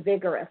very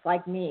vigorous,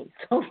 like me.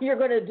 So if you're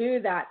going to do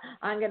that,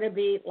 I'm going to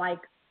be like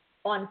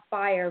on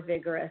fire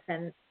vigorous,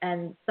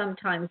 and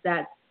sometimes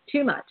that's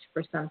too much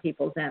for some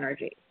people's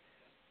energy.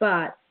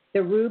 But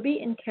the ruby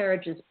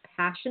encourages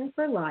passion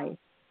for life,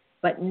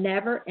 but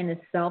never in a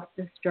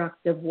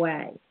self-destructive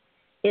way.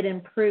 It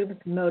improves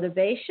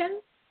motivation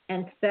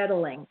and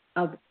setting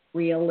of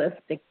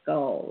realistic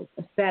goals.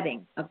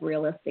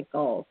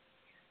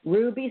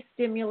 Ruby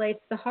stimulates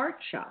the heart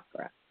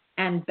chakra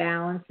and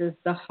balances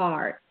the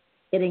heart.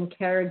 It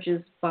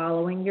encourages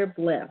following your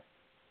bliss.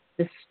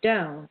 The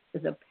stone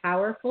is a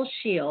powerful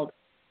shield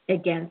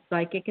against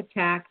psychic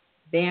attacks,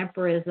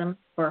 vampirism,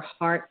 or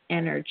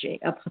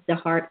the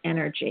heart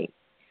energy.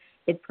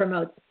 It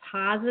promotes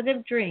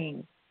positive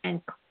dreams and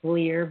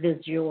clear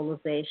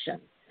visualization.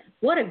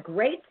 What a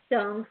great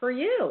stone for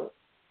you.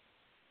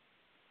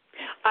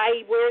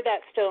 I wear that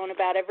stone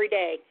about every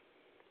day.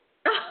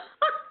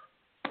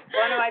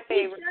 One of my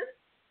favorites.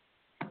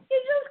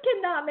 You just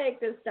cannot make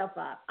this stuff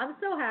up. I'm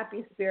so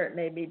happy Spirit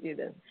made me do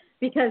this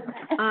because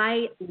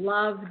I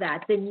love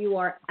that. Then you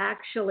are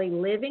actually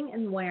living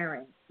and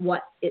wearing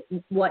what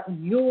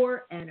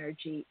your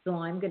energy. So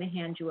I'm going to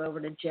hand you over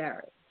to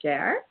Jerry.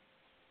 Jerry?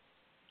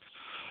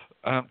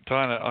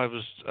 Diana, I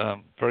was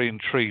very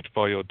intrigued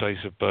by your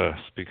date of birth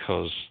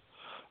because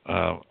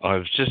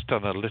I've just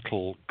done a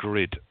little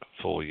grid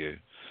for you.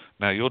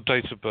 Now, your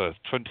date of birth,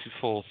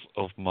 24th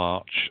of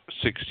March,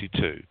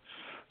 62.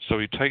 So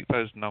we take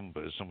those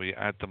numbers and we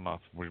add them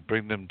up and we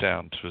bring them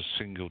down to a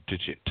single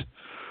digit.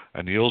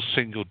 And your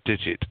single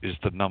digit is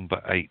the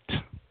number 8.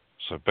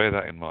 So bear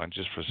that in mind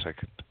just for a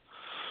second.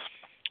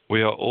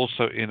 We are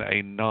also in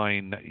a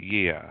 9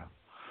 year.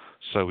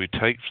 So we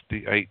take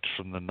the 8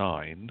 from the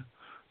 9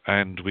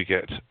 and we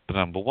get the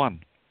number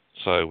 1.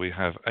 So we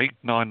have 8,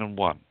 9, and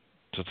 1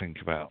 to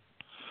think about.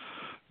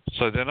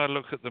 So then I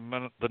look at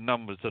the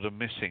numbers that are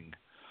missing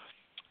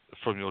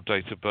from your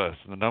date of birth.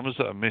 And the numbers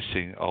that are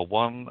missing are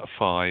 1,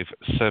 5,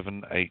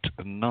 7, 8,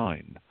 and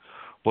 9.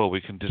 Well, we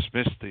can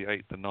dismiss the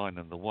 8, the 9,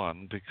 and the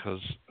 1 because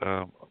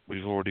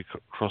we've already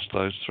crossed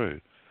those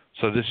through.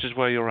 So this is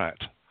where you're at.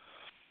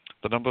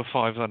 The number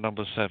 5 and the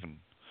number 7.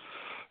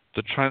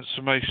 The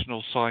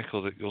transformational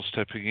cycle that you're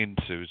stepping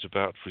into is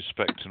about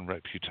respect and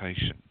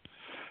reputation.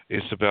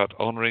 It's about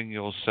honoring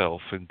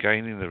yourself and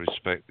gaining the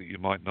respect that you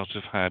might not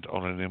have had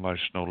on an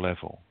emotional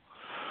level.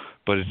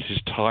 But it is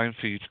time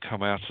for you to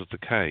come out of the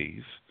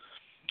cave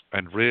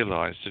and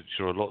realize that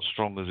you're a lot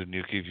stronger than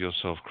you give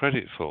yourself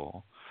credit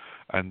for.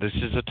 And this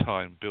is a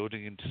time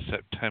building into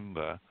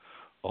September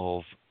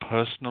of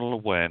personal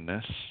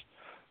awareness,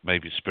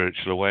 maybe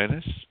spiritual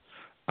awareness,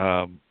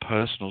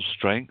 personal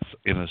strength,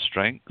 inner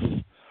strength,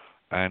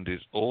 And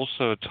it's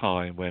also a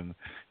time when,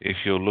 if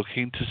you're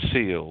looking to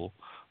seal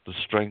the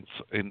strength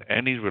in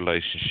any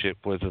relationship,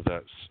 whether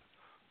that's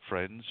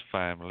friends,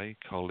 family,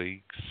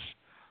 colleagues,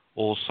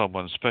 or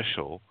someone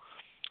special,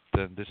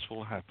 then this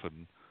will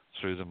happen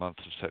through the month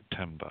of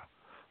September.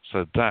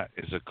 So that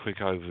is a quick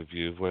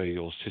overview of where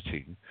you're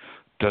sitting.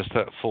 Does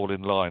that fall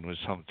in line with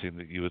something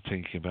that you were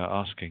thinking about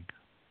asking?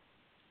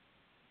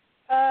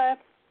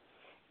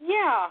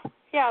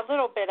 Yeah, a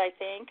little bit, I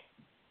think.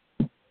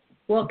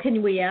 Well,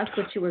 can we ask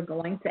what you were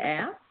going to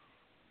ask?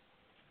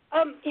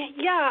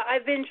 Yeah,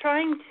 I've been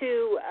trying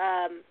to.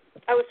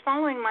 I was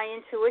following my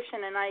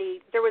intuition, and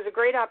there was a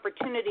great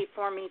opportunity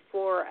for me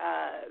for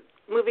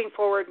moving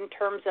forward in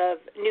terms of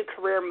new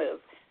career move.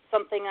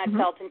 Something I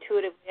felt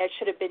intuitively I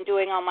should have been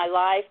doing all my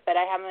life, but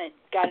I haven't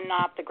gotten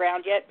off the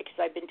ground yet because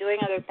I've been doing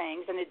other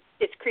things, and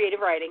it's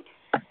creative writing.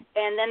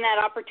 And then that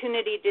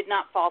opportunity did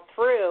not fall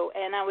through,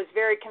 and I was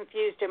very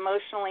confused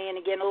emotionally and,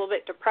 again, a little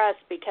bit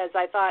depressed because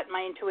I thought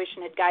my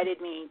intuition had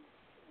guided me,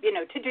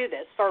 to do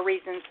this for a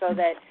reason so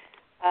that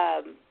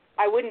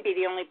I wouldn't be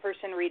the only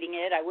person reading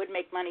it. I would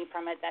make money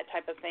from it, that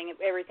type of thing.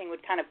 Everything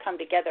would kind of come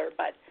together,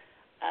 but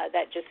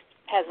that just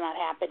has not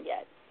happened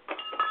yet.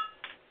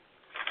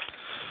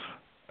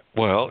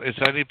 Well, it's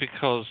only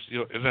because,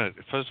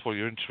 first of all,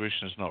 your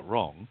intuition is not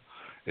wrong.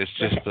 It's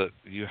just that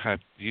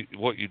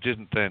what you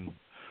didn't then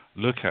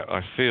look at,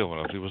 I feel,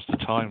 was the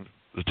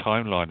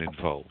timeline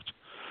involved.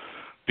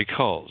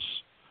 Because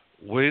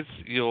with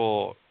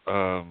your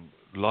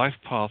life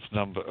path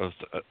number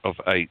of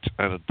 8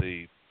 and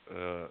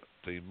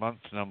the month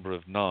number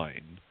of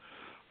 9,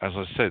 as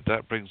I said,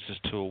 that brings us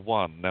to a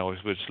 1. Now, if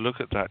we were to look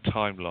at that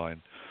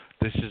timeline,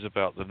 this is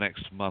about the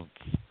next month.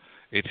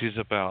 It is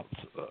about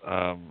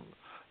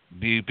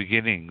new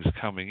beginnings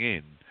coming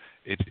in.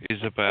 It is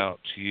about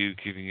you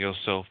giving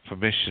yourself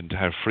permission to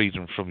have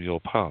freedom from your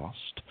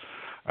past.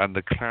 And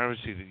the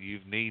clarity that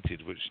you've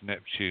needed, which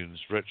Neptune's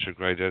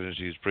retrograde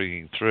energy is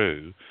bringing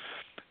through,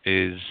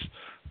 is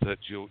that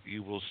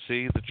you will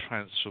see the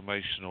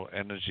transformational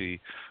energy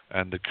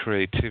and the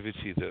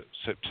creativity that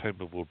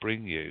September will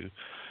bring you,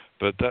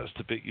 but that's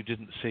the bit you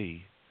didn't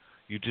see.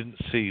 You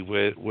didn't see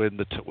where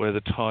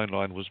the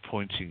timeline was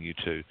pointing you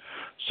to.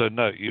 So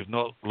no, you've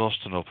not lost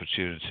an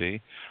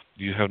opportunity.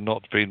 You have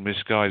not been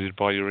misguided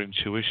by your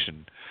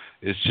intuition.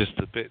 It's just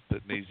the bit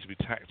that needs to be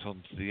tacked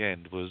on to the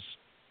end was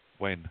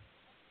when.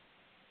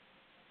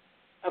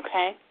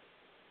 Okay.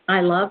 I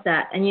love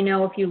that. And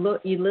if you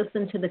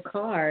listen to the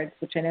cards,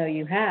 which I know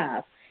you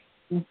have,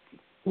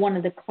 one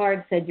of the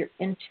cards said your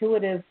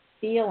intuitive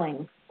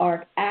feelings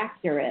are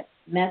accurate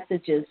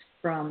messages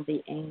from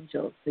the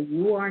angels. So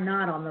you are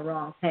not on the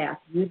wrong path.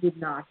 You did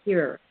not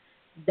hear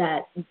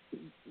that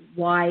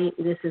why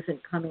this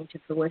isn't coming to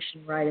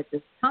fruition right at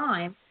this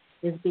time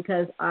is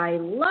because I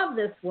love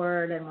this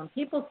word, and when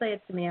people say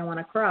it to me, I want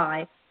to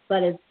cry,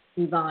 but it's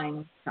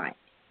divine timing.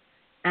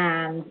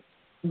 And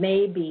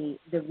maybe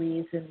the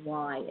reason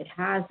why it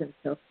hasn't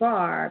so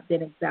far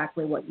been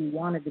exactly what you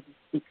wanted to be,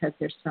 because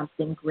there's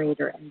something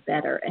greater and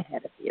better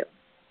ahead of you.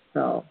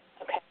 So,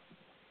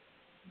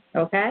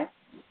 okay?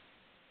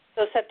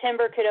 So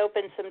September could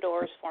open some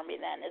doors for me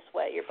then, is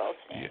what you're both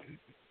saying.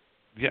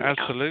 Yeah,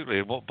 absolutely.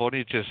 And what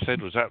Bonnie just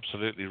said was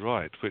absolutely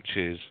right, which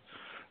is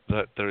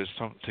that there is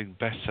something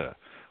better.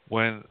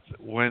 When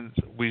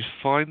we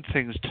find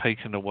things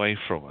taken away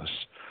from us,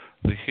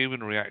 the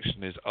human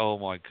reaction is, oh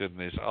my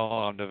goodness,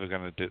 oh, I'm never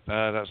going to do it.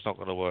 No, that's not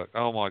going to work.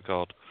 Oh my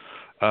God.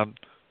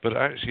 But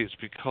actually it's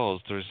because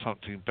there is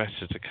something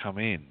better to come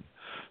in.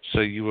 So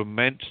you were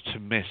meant to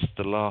miss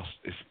the last,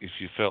 if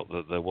you felt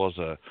that there was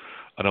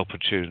an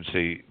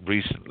opportunity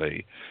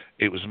recently,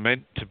 it was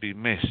meant to be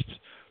missed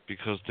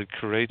because the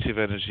creative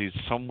energy is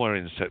somewhere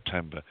in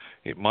September.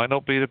 It might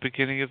not be the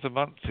beginning of the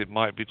month. It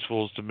might be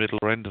towards the middle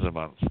or end of the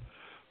month.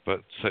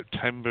 But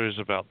September is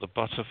about the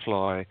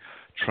butterfly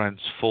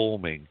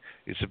transforming.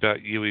 It's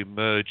about you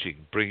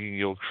emerging, bringing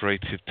your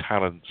creative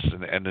talents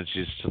and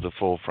energies to the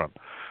forefront.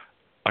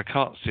 I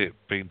can't see it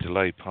being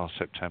delayed past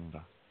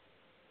September.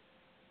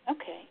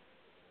 Okay.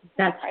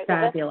 That's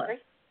fabulous. Well,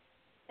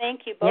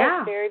 thank you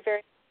both very,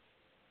 very.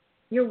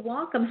 You're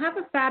welcome. Have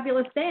a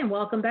fabulous day and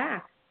welcome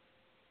back.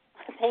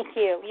 Thank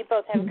you. You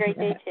both have a great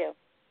day too.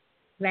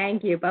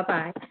 Thank you.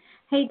 Bye-bye.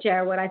 Hey,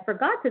 Jared, what I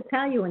forgot to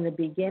tell you in the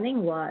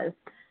beginning was,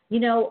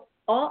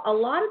 a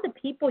lot of the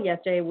people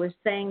yesterday were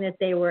saying that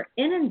they were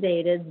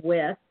inundated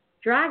with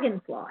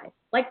dragonflies,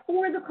 like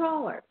 4 of the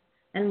callers,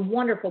 and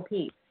wonderful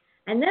peace.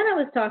 And then I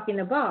was talking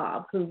to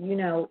Bob,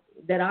 who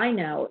that I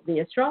know, the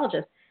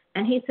astrologist,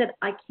 and he said,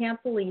 I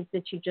can't believe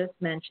that you just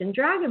mentioned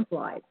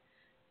dragonflies.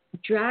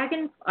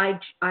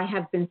 I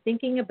have been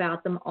thinking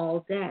about them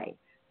all day.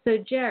 So,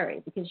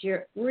 Jerry, because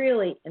you're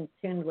really in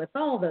tune with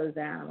all those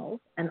animals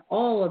and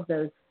all of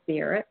those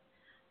spirits,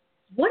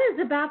 what is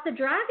about the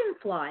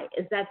dragonfly?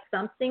 Is that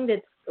something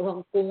that's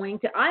going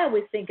to... I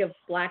always think of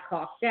Black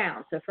Hawk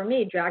Down. So for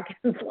me,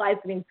 dragonflies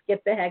means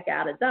get the heck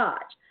out of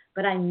Dodge.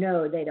 But I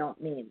know they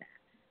don't mean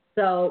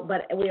that. So,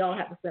 but we all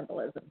have a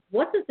symbolism.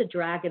 What does the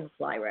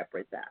dragonfly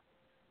represent?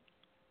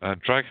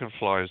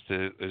 Dragonfly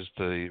is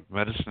the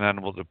medicine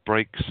animal that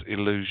breaks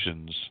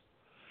illusions.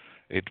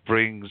 It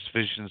brings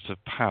visions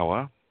of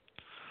power.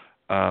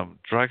 Some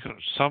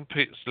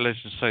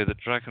legends say that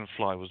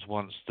dragonfly was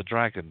once the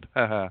dragon,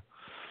 and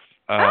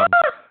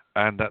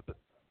that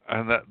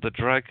the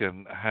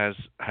dragon had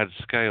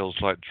scales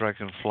like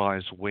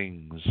dragonfly's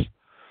wings.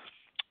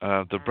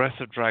 The breath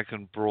of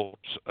dragon brought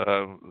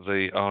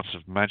the art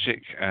of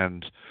magic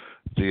and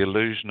the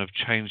illusion of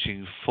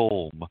changing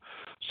form.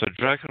 So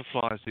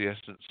dragonfly is the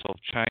essence of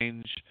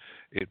change.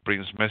 It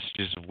brings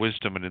messages of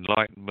wisdom and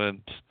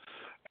enlightenment,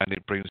 and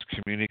it brings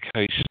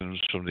communications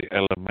from the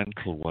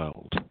elemental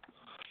world.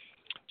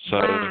 So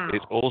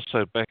it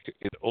also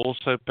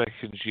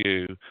beckons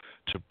you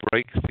to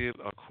break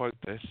I'll quote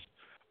this,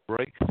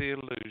 break the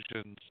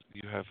illusions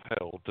you have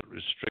held that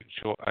restrict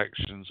your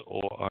actions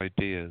or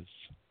ideas.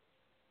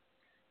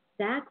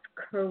 That's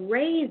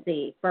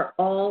crazy for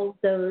all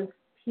those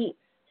peeps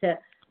to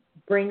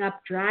bring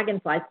up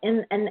dragonflies,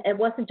 and it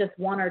wasn't just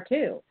one or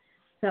two.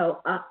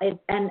 So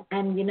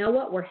and you know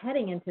what? We're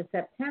heading into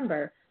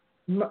September.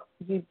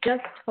 You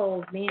just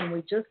told me, and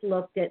we just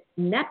looked at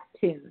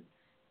Neptune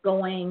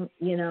going,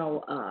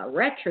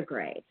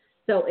 retrograde.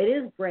 So it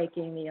is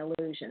breaking the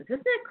illusions.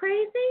 Isn't that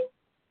crazy?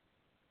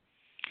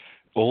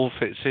 All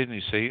fits in,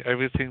 you see.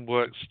 Everything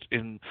works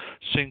in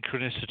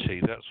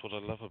synchronicity. That's what I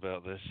love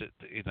about this.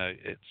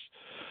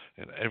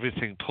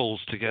 Everything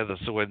pulls together.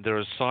 So when there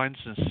are signs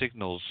and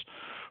signals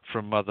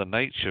from Mother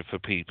Nature for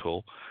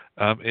people,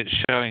 it's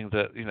showing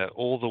that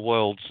all the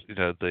worlds,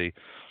 the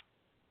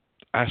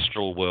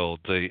astral world,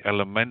 the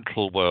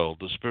elemental world,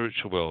 the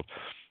spiritual world,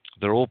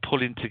 they're all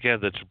pulling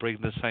together to bring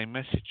the same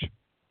message.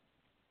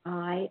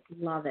 I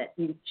love it.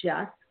 You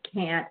just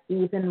can't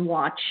even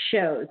watch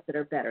shows that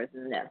are better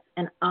than this.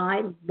 And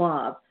I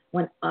love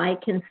when I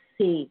can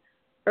see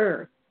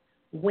earth,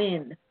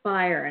 wind,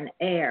 fire, and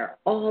air,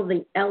 all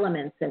the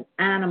elements and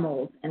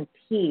animals and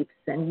peeps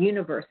and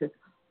universes,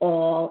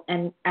 all,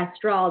 and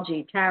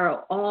astrology,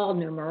 tarot, all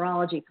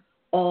numerology,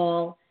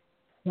 all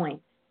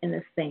point in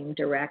the same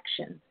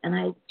direction. And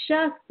I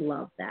just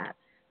love that.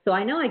 So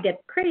I know I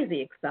get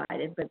crazy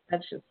excited, but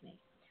that's just me.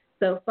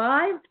 So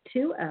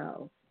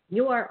 520,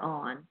 you are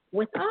on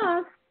with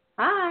us.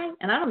 Hi.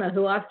 And I don't know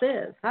who us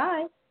is.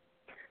 Hi.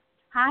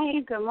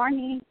 Hi, good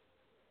morning.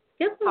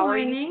 Good morning. How are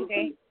you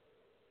today?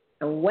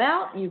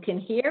 Well, you can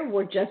hear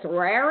we're just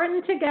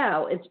raring to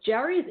go. It's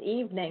Jerry's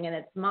evening and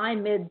it's my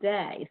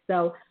midday.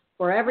 So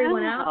for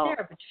everyone out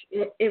there,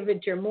 if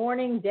it's your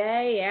morning,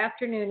 day,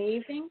 afternoon,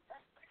 evening,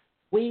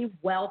 we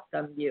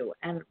welcome you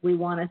and we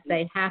want to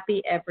say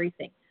happy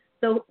everything.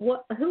 So can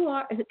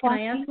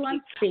I ask who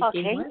I'm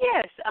speaking with?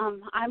 Yes.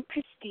 I'm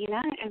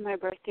Christina and my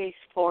birthday is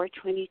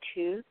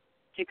 4/22/66.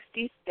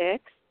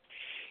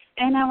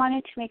 And I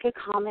wanted to make a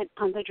comment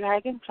on the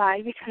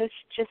dragonfly because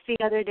just the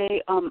other day,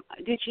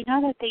 did you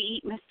know that they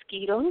eat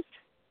mosquitoes?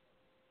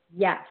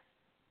 Yes.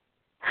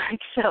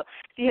 So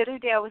the other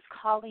day I was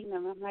calling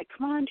them. I'm like,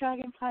 come on,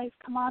 dragonflies,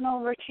 come on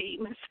over to eat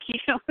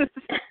mosquitoes.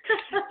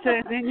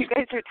 So then you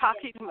guys are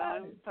talking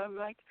about them. So I'm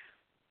like,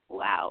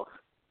 wow.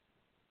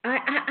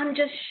 I'm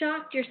just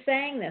shocked you're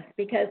saying this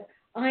because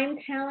I'm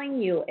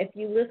telling you, if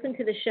you listened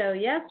to the show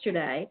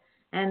yesterday,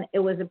 and it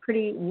was a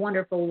pretty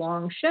wonderful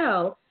long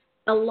show,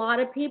 a lot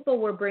of people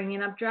were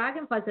bringing up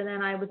dragonflies, and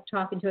then I was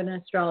talking to an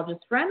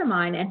astrologist friend of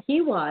mine, and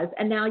he was,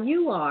 and now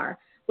you are.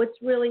 What's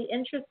really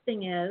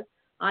interesting is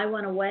I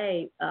went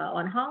away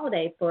on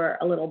holiday for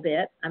a little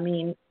bit. I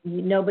mean,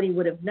 nobody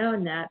would have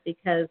known that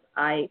because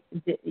I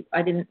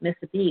didn't miss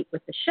a beat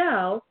with the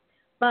show,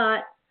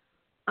 but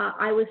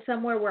I was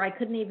somewhere where I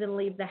couldn't even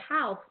leave the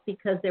house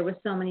because there were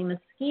so many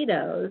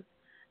mosquitoes,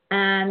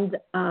 and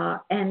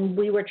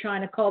we were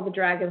trying to call the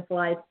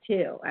dragonflies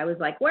too. I was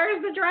like,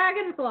 "Where's the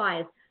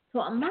dragonflies?"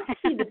 So it must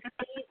be the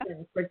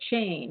season for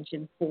change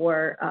and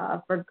for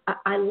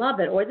I love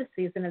it, or the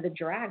season of the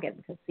dragon.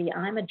 Because see,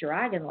 I'm a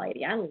dragon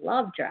lady. I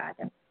love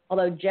dragons.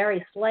 Although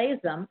Jerry slays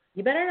them,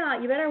 you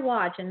better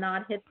watch and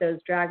not hit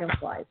those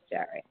dragonflies,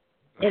 Jerry,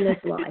 in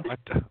this life. I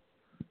didn't.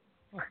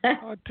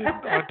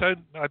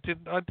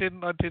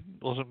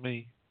 Wasn't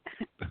me.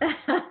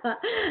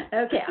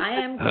 Okay, I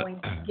am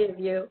going to give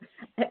you.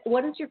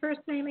 What is your first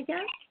name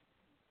again?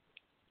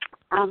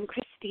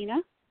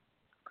 Christina.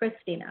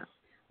 Christina.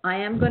 I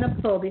am going to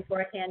pull,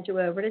 before I hand you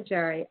over to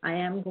Jerry, I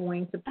am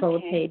going to pull a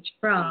page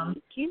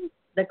from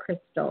the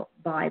Crystal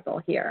Bible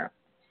here.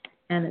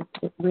 And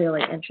it's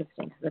really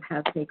interesting because it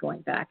has me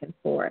going back and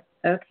forth.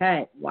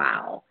 Okay,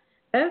 wow.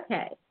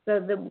 Okay, so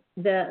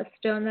the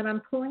stone that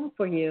I'm pulling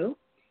for you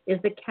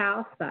is the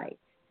calcite.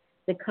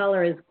 The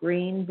color is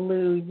green,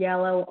 blue,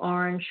 yellow,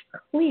 orange,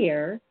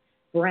 clear,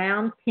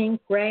 brown,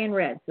 pink, gray, and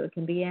red. So it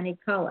can be any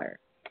color.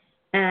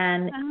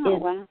 And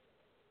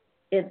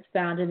it's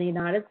found in the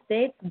United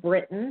States,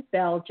 Britain,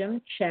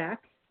 Belgium, Czech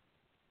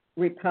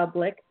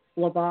Republic,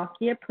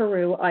 Slovakia,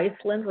 Peru,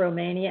 Iceland,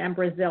 Romania, and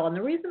Brazil. And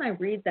the reason I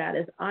read that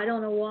is I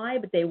don't know why,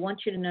 but they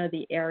want you to know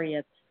the area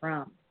it's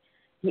from.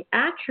 The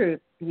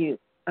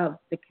attribute of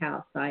the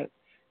calcite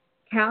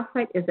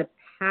is a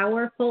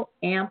powerful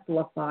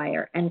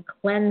amplifier and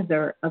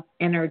cleanser of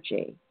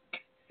energy.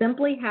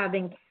 Simply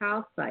having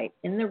calcite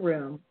in the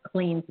room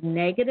cleans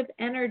negative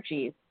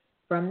energies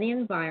from the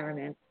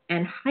environment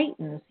and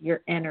heightens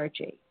your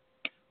energy.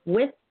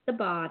 With the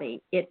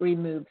body, it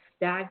removes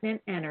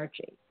stagnant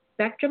energy.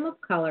 Spectrum of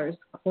colors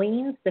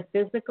cleans the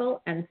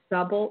physical and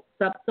subtle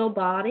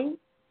body.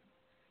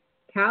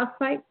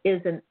 Calcite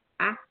is an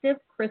active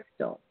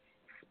crystal,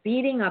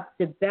 speeding up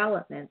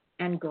development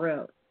and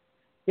growth.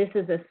 This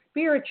is a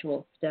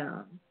spiritual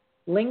stone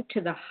linked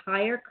to the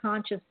higher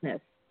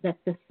consciousness that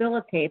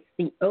facilitates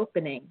the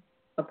opening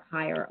of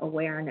higher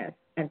awareness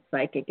and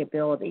psychic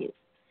abilities.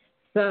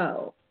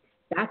 So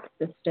that's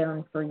the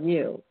stone for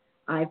you.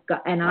 I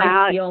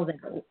feel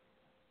that.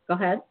 Go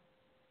ahead.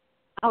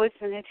 I was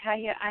going to tell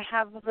you, I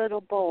have a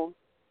little bowl,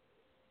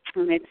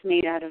 and it's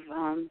made out of,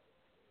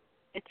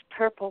 it's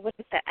purple. What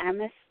is it,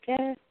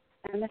 amethyst?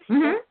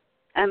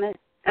 Amethyst.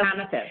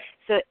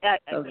 So, yeah,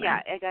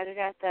 I got it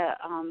at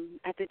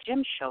the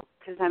gym show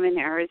because I'm in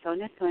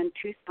Arizona. So in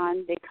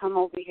Tucson, they come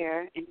over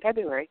here in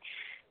February.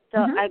 So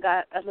I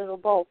got a little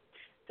bowl.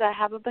 So I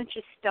have a bunch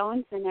of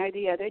stones in there.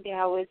 The other day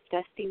I was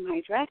dusting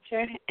my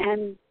dresser,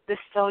 and the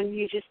stone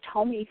you just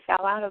told me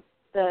fell out of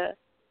the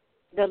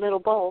little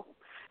bowl.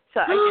 So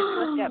I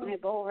just looked at my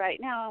bowl right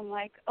now. I'm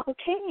like,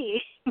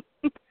 okay.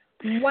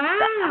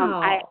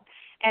 Wow.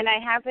 And I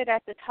have it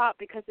at the top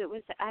because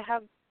I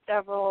have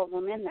several of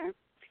them in there,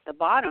 the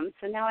bottom.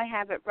 So now I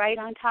have it right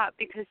on top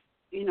because,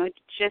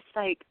 just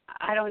like,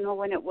 I don't know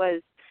when it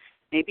was,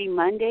 maybe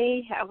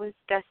Monday, I was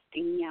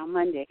dusting,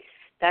 Monday.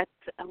 That's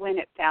when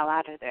it fell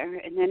out of there.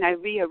 And then I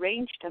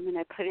rearranged them and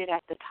I put it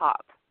at the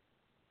top.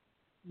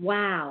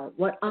 Wow.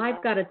 What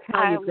I've got to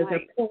tell you, because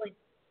they're pulling,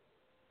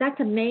 that's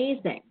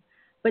amazing.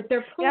 But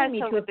they're pulling me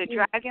to the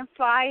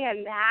dragonfly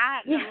and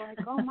that. And I'm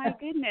like, oh, my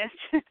goodness.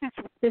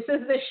 This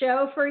is the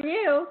show for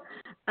you.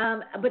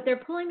 But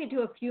they're pulling me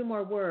to a few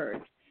more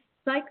words.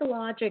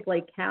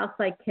 Psychologically,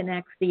 calcite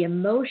connects the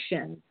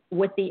emotions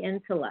with the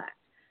intellect.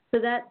 So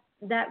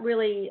that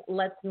really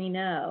lets me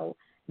know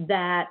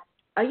that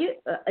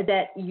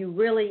that you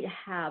really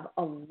have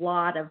a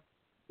lot of,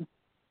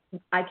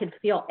 I could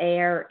feel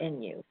air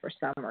in you for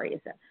some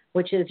reason,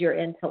 which is your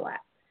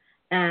intellect.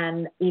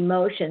 And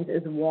emotions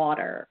is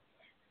water.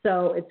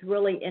 So it's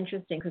really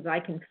interesting because I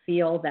can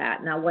feel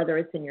that. Now, whether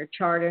it's in your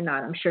chart or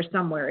not, I'm sure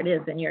somewhere it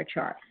is in your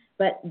chart.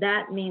 But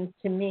that means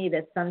to me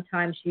that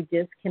sometimes you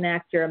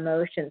disconnect your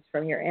emotions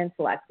from your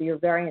intellect. So you're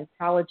very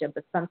intelligent,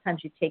 but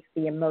sometimes you take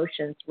the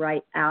emotions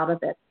right out of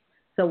it.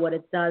 So what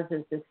it does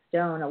is this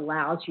stone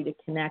allows you to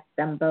connect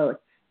them both.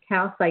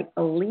 Calcite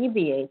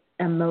alleviates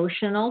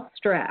emotional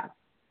stress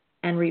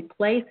and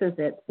replaces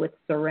it with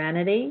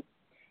serenity.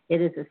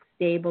 It is a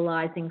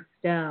stabilizing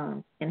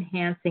stone,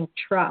 enhancing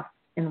trust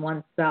in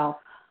oneself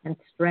and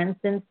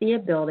strengthens the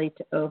ability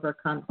to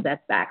overcome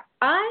setbacks.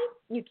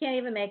 You can't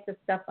even make this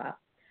stuff up.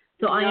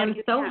 So I am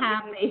so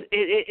happy.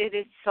 It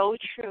is so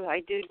true.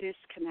 I do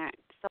disconnect.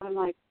 So I'm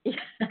like,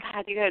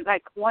 God, you're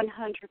like 100%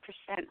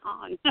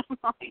 on.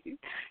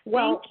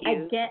 Well,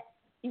 thank you.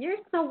 You're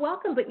so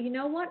welcome. But you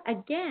know what?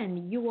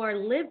 Again, you are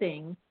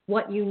living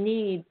what you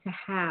need to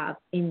have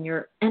in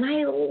your, and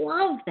I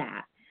love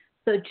that.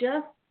 So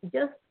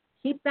just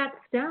keep that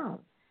stone.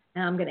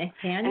 And I'm going to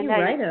hand you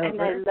right over.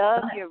 And I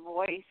love your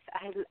voice.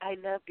 I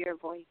love your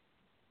voice.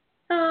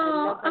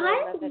 Oh,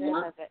 I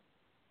love it.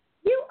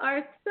 You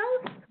are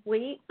so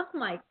sweet. Oh,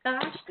 my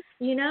gosh.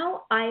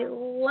 I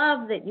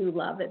love that you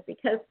love it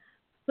because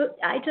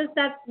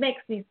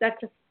that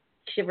just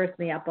shivers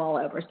me up all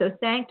over. So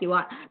thank you.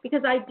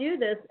 Because I do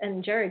this,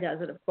 and Jerry does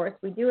it, of course.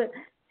 We do it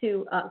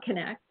to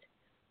connect.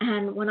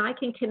 And when I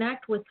can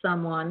connect with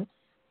someone,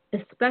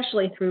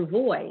 especially through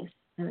voice,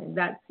 I mean,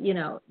 that's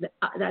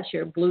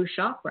your blue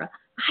chakra.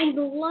 I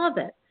love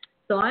it.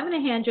 So I'm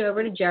going to hand you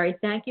over to Jerry.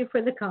 Thank you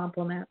for the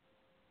compliment.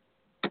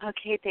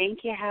 Okay,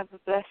 thank you. Have a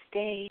blessed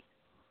day.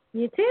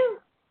 You too.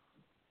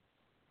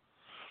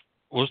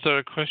 Was there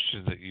a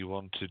question that you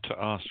wanted to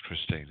ask,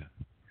 Christina?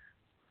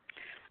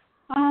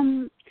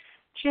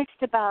 Just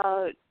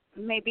about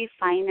maybe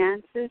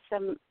finances.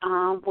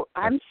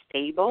 I'm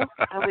stable.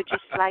 I would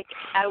like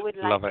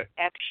Love it.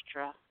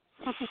 extra.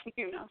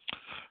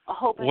 A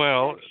whole bunch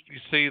well, of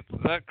extra. You see,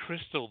 that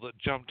crystal that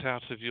jumped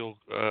out of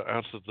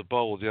the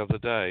bowl the other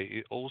day,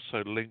 it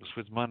also links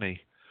with money.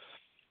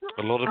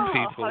 A lot of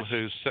people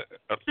who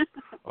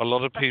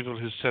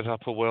set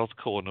up a wealth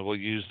corner will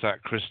use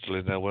that crystal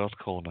in their wealth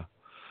corner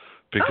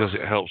because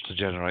it helps to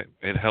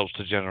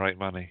generate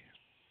money.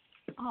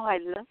 Oh, I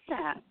love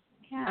that.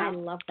 Yeah. I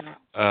love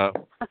that.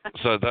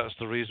 So that's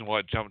the reason why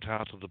it jumped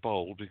out of the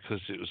bowl,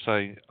 because it was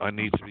saying I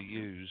need to be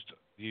used.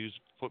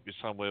 Put me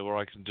somewhere where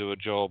I can do a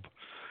job.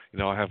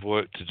 I have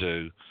work to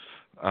do.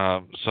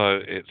 So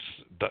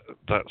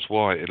that's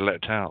why it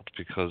leapt out,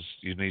 because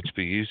you need to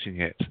be using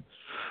it.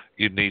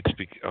 You need to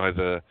be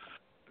either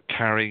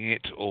carrying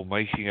it or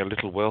making a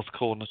little wealth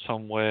corner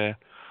somewhere,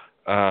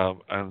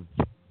 and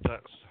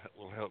that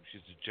will help you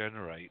to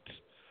generate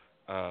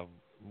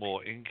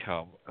more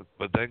income.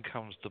 But then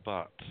comes the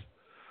but.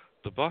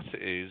 The but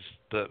is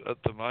that at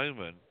the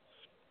moment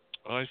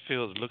I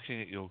feel that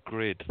looking at your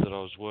grid that I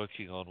was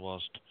working on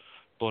whilst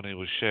Bonnie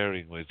was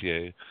sharing with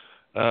you,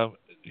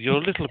 you're a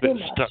little bit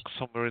stuck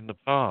somewhere in the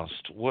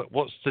past.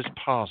 What's this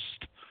past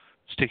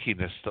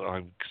stickiness that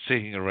I'm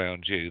seeing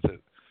around you that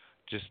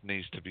just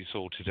needs to be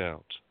sorted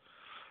out?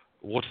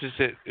 What is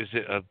it? Is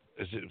it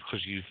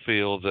because you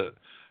feel that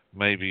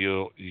maybe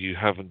you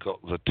haven't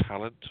got the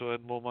talent to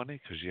earn more money?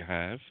 Because you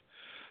have.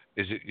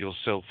 Is it your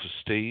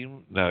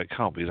self-esteem? No, it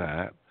can't be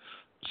that.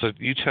 So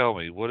you tell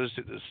me, what is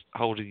it that's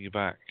holding you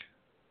back?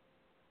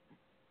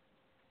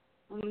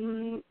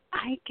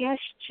 I guess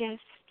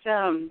just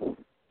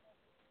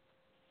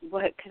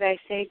what could I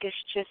say? I guess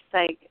just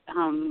like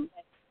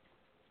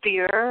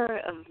fear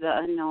of the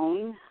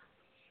unknown.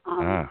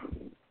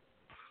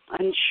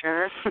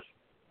 Unsure. Okay.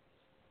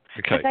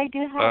 Because I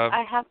do have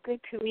I have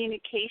good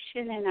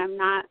communication, and I'm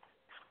not.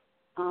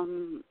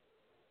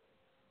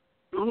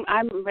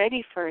 I'm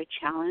ready for a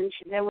challenge.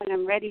 And then when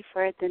I'm ready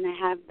for it, then I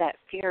have that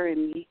fear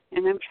in me,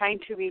 and I'm trying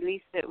to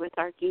release it with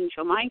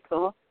Archangel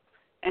Michael.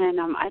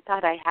 And I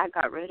thought I had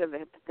got rid of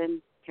it, but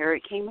then here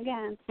it came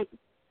again.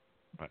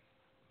 Right.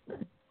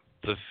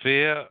 The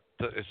fear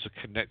that is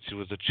connected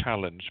with the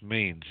challenge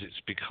means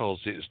it's because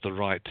it's the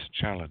right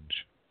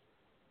challenge.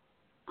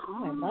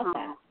 Oh, I love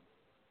that.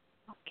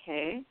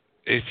 Okay.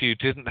 If you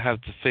didn't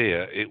have the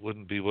fear, it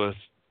wouldn't be worth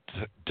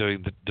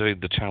doing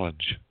the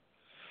challenge.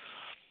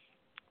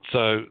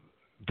 So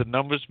the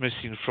numbers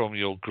missing from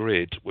your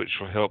grid, which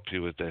will help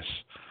you with this,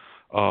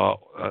 are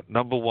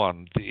number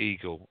 1, the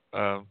eagle.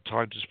 Time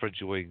to spread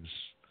your wings.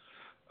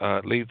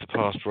 Leave the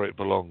past where it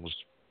belongs.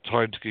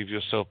 Time to give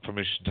yourself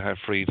permission to have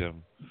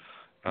freedom.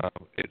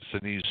 It's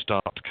a new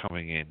start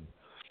coming in.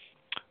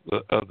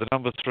 The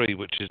number 3,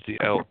 which is the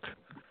elk.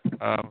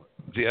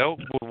 The elk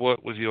will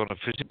work with you on a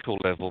physical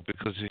level,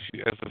 because if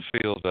you ever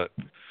feel that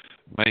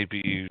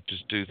maybe you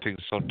just do things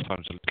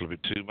sometimes a little bit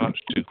too much,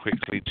 too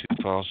quickly, too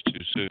fast,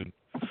 too soon,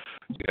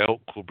 the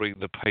elk will bring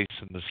the pace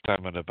and the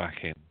stamina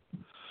back in.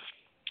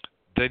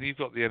 Then you've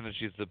got the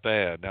energy of the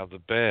bear. Now the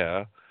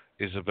bear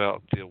is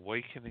about the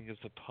awakening of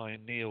the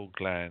pineal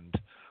gland,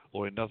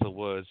 or in other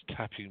words,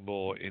 tapping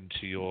more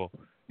into your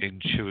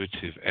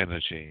intuitive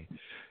energy.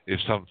 If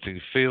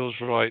something feels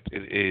right,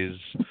 it is.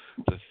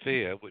 The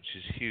fear, which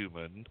is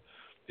human,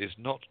 is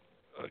not.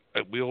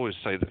 We always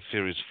say that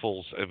fear is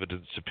false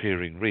evidence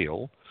appearing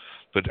real,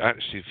 but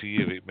actually for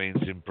you it means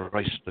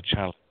embrace the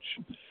challenge.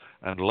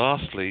 And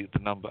lastly, the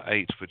number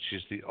 8, which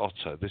is the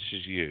otter. This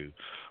is you,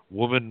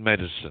 woman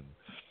medicine.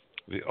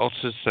 The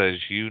otter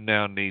says you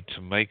now need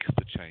to make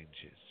the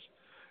changes.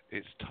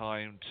 It's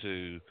time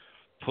to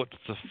put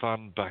the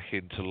fun back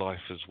into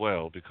life as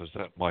well, because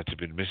that might have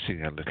been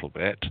missing a little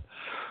bit.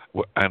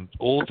 And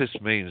all this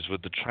means,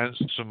 with the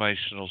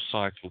transformational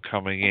cycle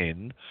coming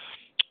in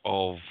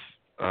of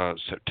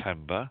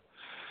September,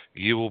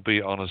 you will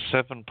be on a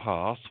 7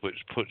 path, which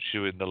puts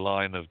you in the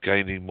line of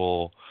gaining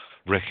more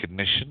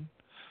recognition,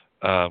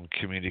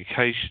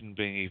 communication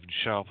being even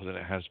sharper than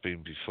it has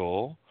been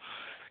before.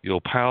 Your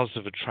powers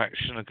of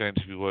attraction are going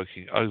to be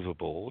working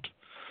overboard.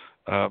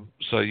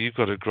 So you've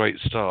got a great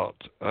start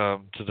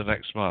to the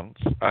next month,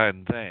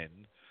 and then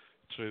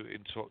through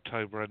into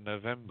October and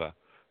November.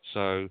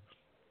 So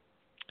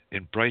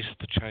embrace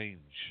the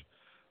change.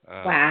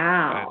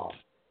 Wow. And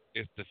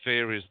if the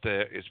fear is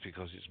there, it's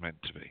because it's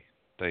meant to be.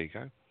 There you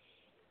go.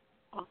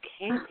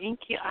 Okay, thank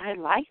you. I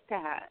like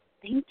that.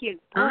 Thank you.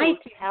 Both.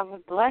 Have a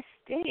blessed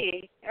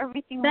day.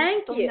 Everything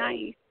was so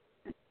nice.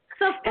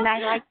 And I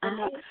like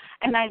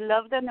and I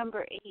love the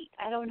number 8.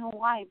 I don't know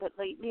why, but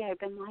lately I've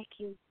been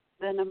liking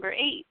the number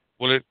 8.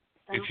 Well, if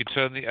you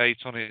turn the 8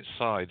 on its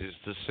side, it's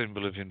the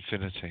symbol of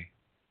infinity.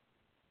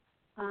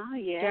 Oh,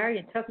 yeah. Jerry,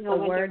 you took the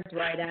words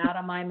right out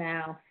of my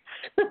mouth.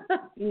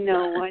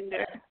 No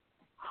wonder.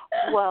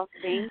 Well,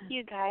 thank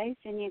you guys,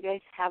 and you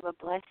guys have a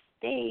blessed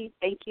day.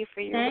 Thank you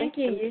for your wisdom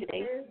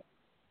today. Too.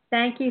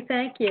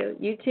 Thank you.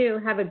 You too.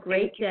 Have a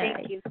great day.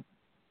 Thank you.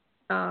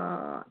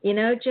 You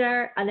know,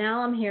 Jerry,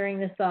 now I'm hearing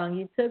the song.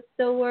 You took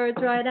the words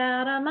right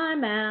out of my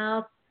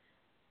mouth.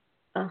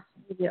 What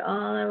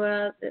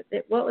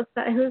was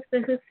that? Who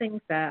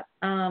sings that?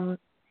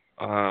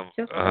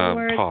 Took the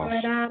words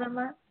right out of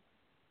my.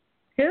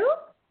 Who?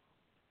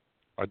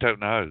 I don't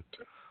know.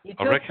 You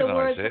took the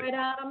words right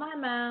out of my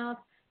mouth.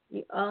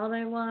 You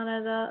only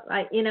wanted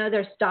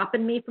they're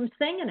stopping me from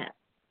singing it.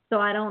 So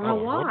I don't know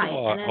why.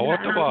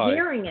 I'm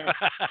hearing it.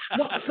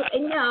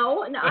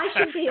 No, I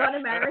should be on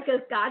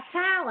America's Got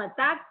Talent.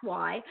 That's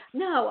why.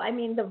 No, I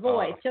mean the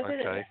voice.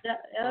 Okay.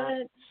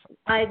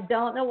 I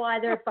don't know why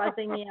they're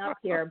fussing me up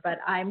here, but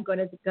I'm going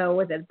to go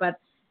with it. But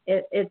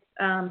it's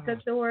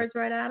took the words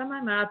right out of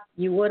my mouth.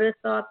 You would have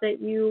thought that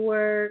you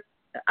were.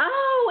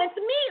 Oh, it's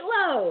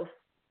Meatloaf.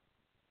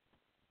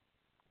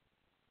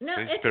 No,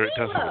 it's Spirit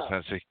Meatloaf. does have a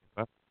sense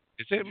of,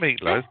 is it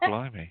Meatloaf?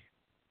 Blimey.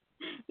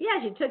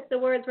 Yes, you took the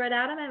words right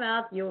out of my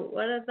mouth. You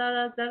would have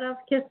thought of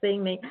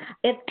kissing me.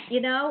 It's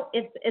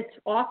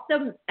off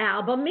the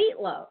album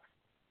Meatloaf.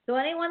 So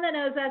anyone that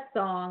knows that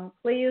song,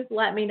 please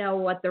let me know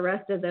what the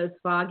rest of those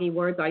foggy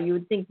words are. You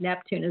would think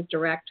Neptune is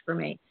direct for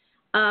me.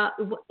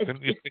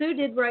 Sue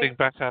did write. Sing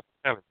back out.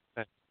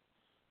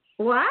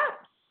 What?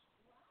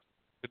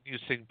 Couldn't you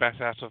sing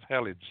Bat Out of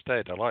Hell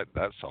instead? I like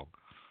that song.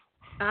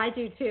 I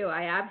do too.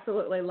 I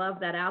absolutely love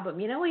that album.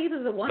 You know, he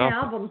was a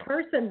one-album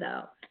person,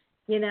 though.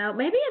 You know,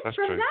 maybe it's That's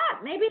from true.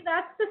 that. Maybe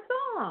that's the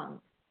song.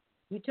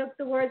 You took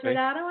the words right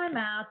out of my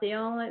mouth.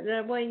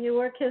 The way you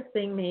were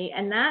kissing me,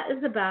 and that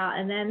is about.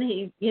 And then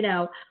he, you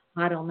know,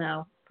 I don't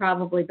know.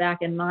 Probably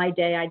back in my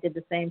day, I did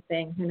the same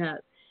thing. Who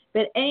knows?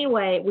 But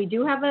anyway, we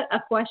do have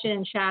a question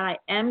in chat. I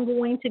am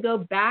going to go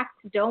back.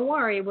 Don't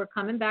worry, we're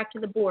coming back to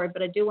the board,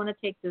 but I do want to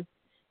take this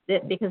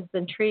because it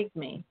intrigued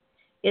me.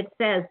 It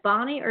says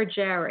Bonnie or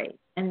Jerry,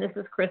 and this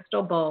is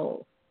Crystal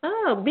Bowles.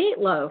 Oh,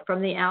 Meatloaf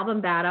from the album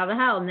Bat Out of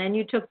Hell. And then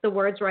you took the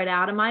words right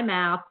out of my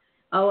mouth.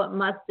 Oh, it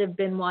must have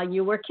been while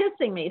you were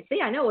kissing me.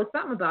 See, I know it was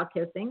something about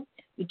kissing.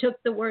 You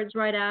took the words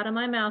right out of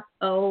my mouth.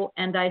 Oh,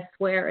 and I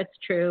swear it's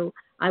true.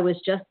 I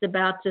was just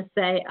about to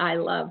say I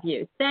love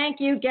you. Thank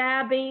you,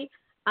 Gabby.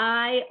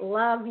 I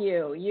love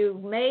you.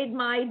 You've made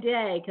my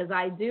day because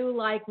I do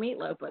like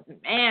Meatloaf, but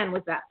man,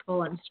 was that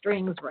pulling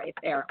strings right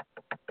there.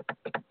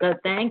 So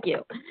thank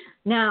you.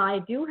 Now, I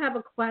do have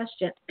a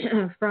question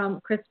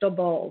from Crystal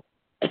Bowles.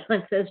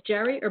 It says,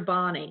 Jerry or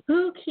Bonnie,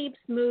 who keeps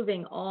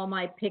moving all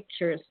my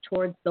pictures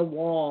towards the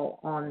wall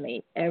on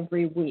me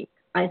every week?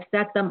 I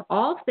set them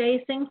all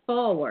facing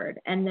forward,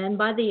 and then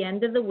by the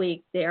end of the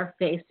week, they are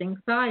facing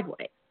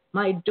sideways.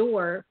 My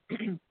doors,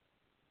 oh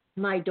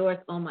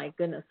my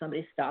goodness,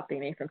 somebody's stopping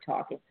me from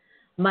talking.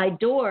 My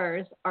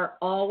doors are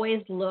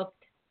always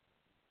locked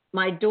to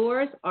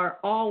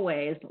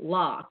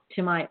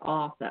my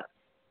office.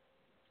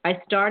 I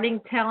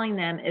started telling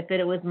them if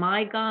it was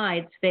my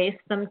guides, face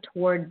them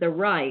toward the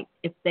right.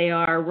 If they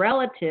are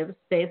relatives,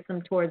 face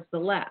them towards the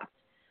left.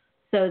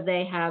 So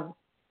they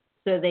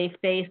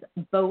face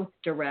both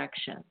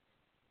directions.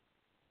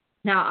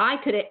 Now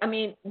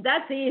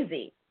that's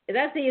easy.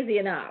 That's easy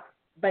enough.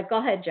 But go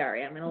ahead,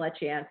 Jerry. I'm going to let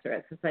you answer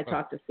it since I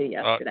talked to Sue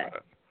yesterday.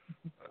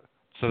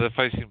 So they're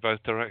facing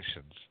both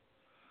directions.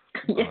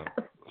 Yes.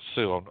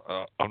 Sue,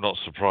 I'm not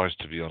surprised,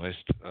 to be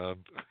honest,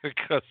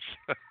 because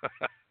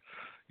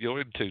you're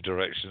in two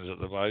directions at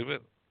the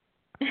moment.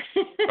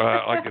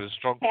 I get a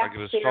strong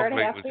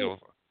link with your.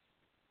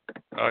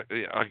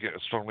 I get a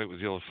strong link with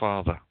your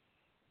father.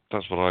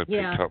 That's what I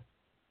picked up.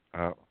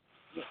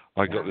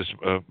 I got this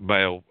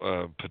male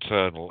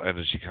paternal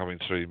energy coming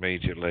through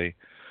immediately,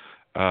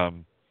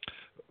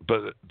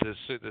 but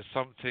there's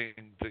something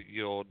that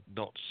you're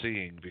not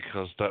seeing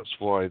because that's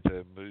why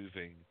they're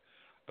moving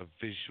a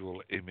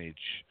visual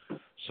image.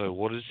 So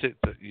what is it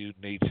that you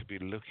need to be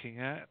looking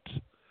at?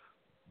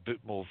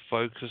 Bit more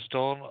focused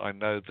on. I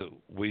know that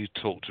we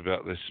talked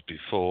about this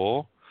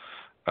before.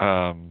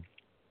 So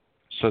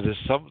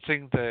there's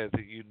something there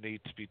that you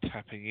need to be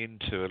tapping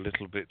into a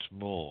little bit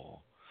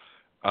more.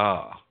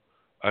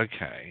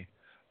 Okay.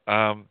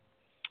 What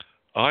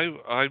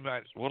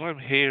I'm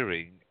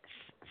hearing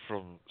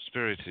from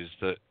Spirit is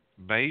that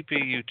maybe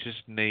you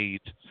just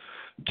need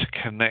to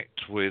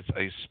connect with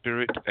a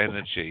spirit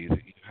energy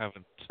that you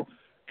haven't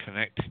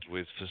connected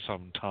with for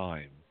some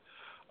time.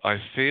 I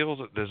feel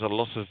that there's a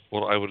lot of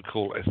what I would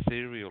call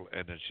ethereal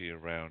energy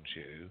around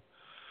you,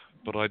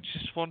 but I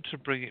just want to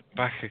bring it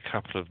back a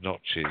couple of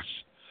notches.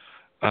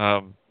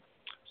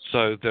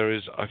 So there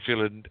is, I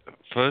feel,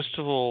 first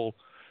of all,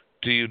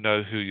 do you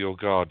know who your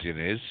guardian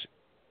is?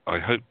 I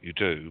hope you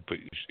do, but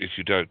if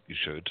you don't, you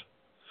should.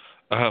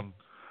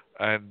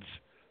 And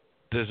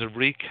there's a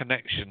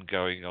reconnection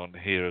going on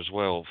here as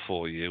well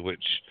for you,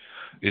 which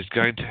is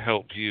going to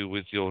help you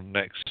with your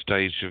next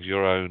stage of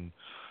your own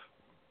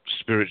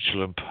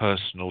spiritual and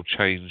personal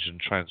change and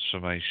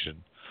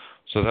transformation.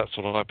 So that's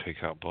what I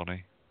pick up,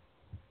 Bonnie.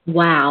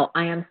 Wow,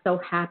 I am so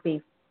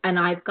happy. And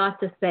I've got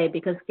to say,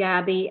 because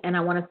Gabby, and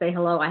I want to say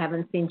hello, I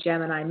haven't seen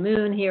Gemini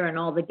Moon here and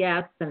all the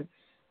guests and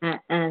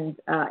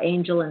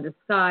Angel in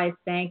Disguise,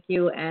 thank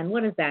you. And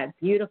what is that,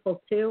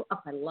 Beautiful 2? Oh,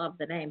 I love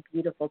the name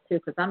Beautiful 2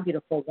 because I'm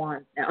Beautiful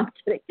 1. No, I'm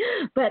kidding.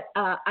 But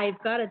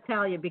I've got to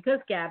tell you, because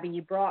Gabby,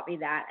 you brought me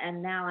that,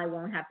 and now I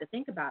won't have to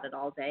think about it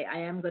all day, I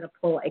am going to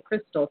pull a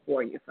crystal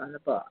for you from the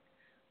book.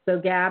 So,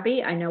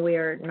 Gabby, I know we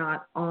are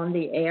not on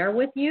the air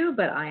with you,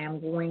 but I am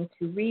going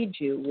to read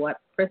you what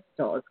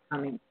crystal is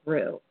coming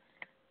through.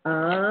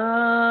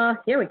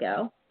 Here we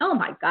go. Oh,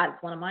 my God,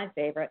 it's one of my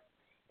favorites.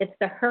 It's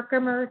the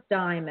Herkimer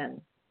Diamond.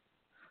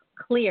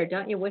 Clear.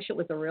 Don't you wish it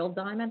was a real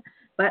diamond?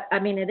 But, I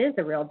mean, it is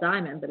a real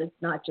diamond, but it's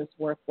not just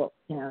worth what,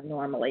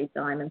 normally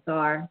diamonds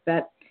are.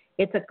 But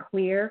it's a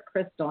clear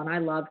crystal, and I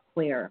love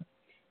clear.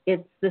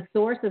 It's the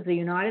source of the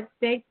United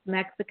States,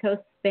 Mexico,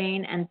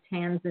 Spain, and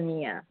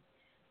Tanzania.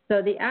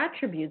 So the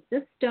attributes,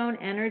 this stone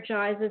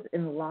energizes,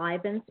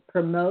 enlivens,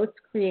 promotes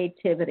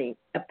creativity,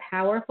 a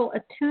powerful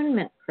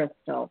attunement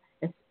crystal,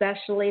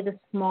 especially the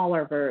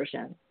smaller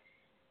version,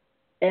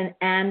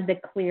 and the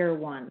clear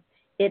one.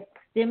 It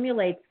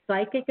stimulates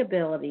psychic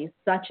abilities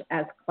such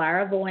as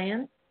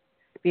clairvoyance,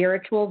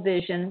 spiritual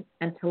vision,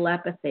 and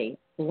telepathy,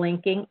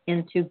 linking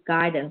into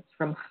guidance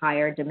from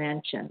higher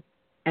dimensions,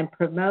 and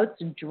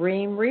promotes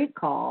dream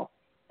recall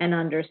and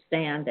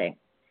understanding.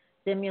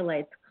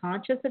 Stimulates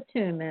conscious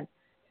attunement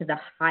to the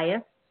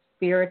highest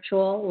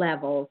spiritual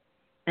levels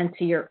and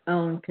to your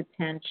own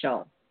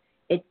potential.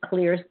 It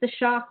clears the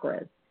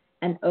chakras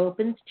and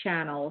opens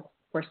channels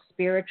for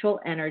spiritual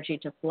energy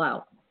to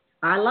flow.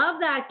 I love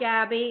that,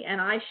 Gabby,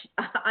 and I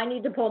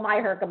need to pull my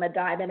Herkimer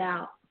diamond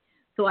out.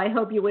 So I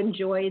hope you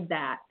enjoyed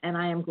that, and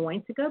I am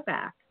going to go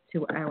back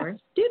to our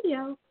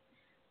studio.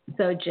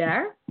 So,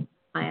 Jer,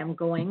 I am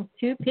going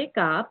to pick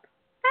up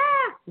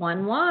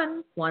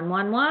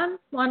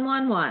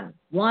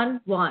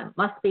 111111111.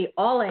 Must be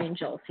all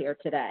angels here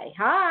today.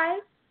 Hi.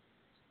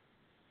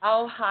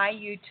 Oh, hi,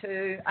 you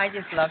two. I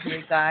just love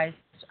you guys.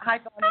 Hi,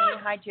 Bonnie.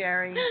 Hi,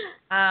 Jerry.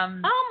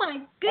 Oh, my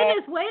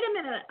goodness. Wait a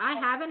minute. I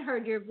haven't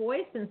heard your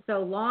voice in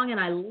so long, and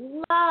I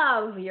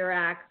love your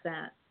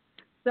accent.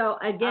 So,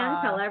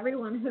 again, tell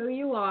everyone who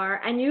you are.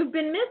 And you've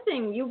been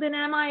missing. You've been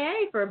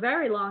MIA for a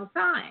very long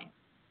time.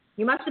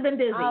 You must have been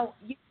busy.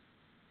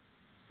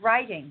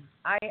 Writing.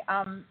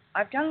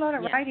 I've done a lot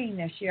of writing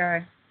this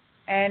year,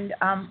 and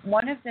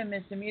one of them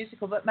is the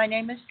musical. But my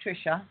name is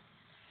Tricia,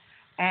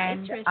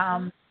 and Hi,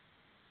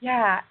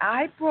 Tricia.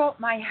 I brought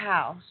my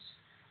house,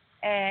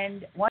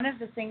 and one of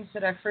the things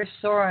that I first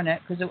saw in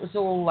it, because it was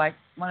all like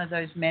one of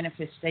those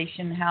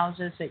manifestation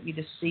houses that you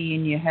just see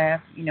and you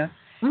have,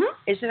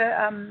 is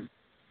a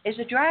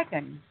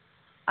dragon.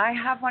 I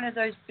have one of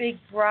those big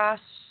brass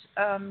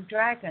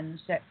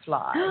dragons that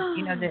fly.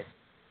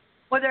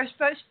 They're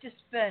supposed to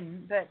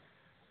spin, but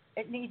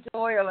it needs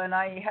oil, and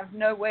I have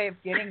no way of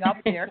getting up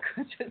there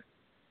because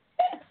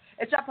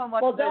it's up on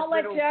one of those. Well, don't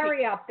let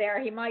Jerry up there.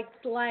 He might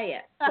slay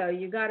it. So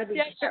you got to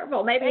be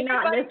careful. Maybe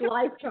not in this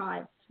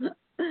lifetime.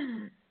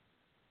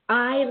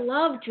 I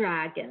love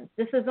dragons.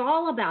 This is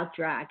all about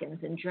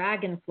dragons and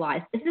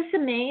dragonflies. Is this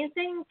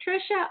amazing,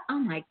 Tricia? Oh,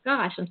 my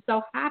gosh. I'm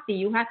so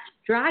happy.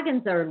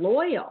 Dragons are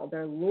loyal.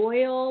 They're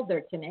loyal.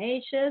 They're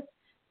tenacious.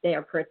 They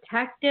are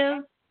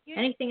protective.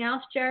 Anything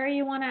else, Jerry,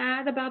 you want to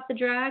add about the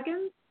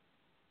dragons?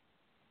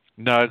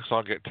 No, because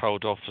I'll get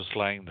told off for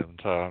slaying them,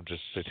 so I'm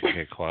just sitting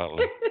here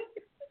quietly.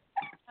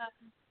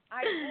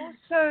 I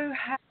also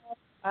have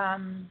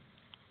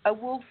a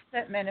wolf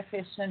that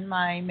manifests in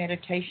my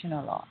meditation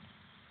a lot.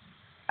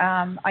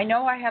 I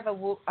know I have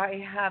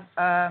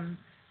a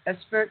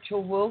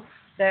spiritual wolf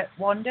that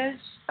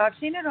wanders. I've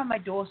seen it on my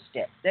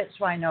doorstep. That's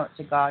why I know it's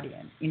a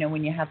guardian,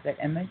 when you have that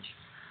image.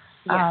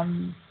 Yeah.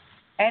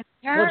 And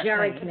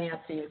Jerry can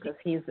answer you because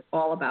he's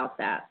all about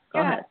that. Go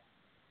ahead.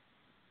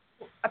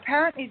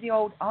 Apparently the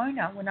old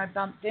owner, when I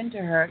bumped into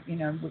her,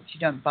 which you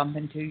don't bump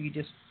into, you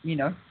just,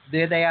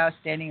 there they are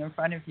standing in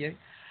front of you.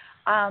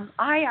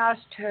 I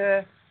asked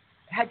her,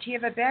 had she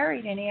ever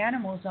buried any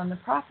animals on the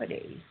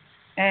property?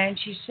 And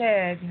she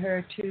said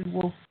her 2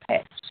 wolf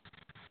pets.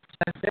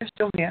 So they're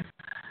still here.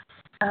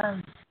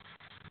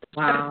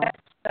 Wow.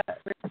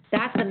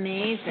 That's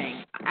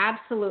amazing.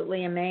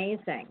 Absolutely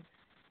amazing.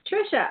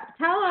 Tricia,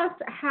 tell us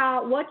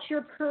what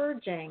you're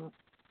purging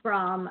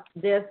from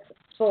this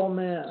full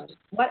moon.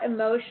 What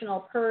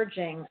emotional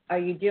purging are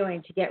you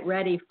doing to get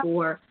ready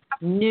for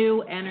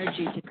new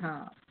energy to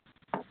come?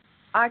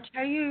 I'll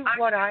tell you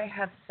what I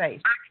have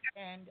faced.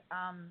 And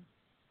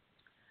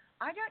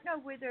I don't know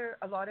whether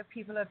a lot of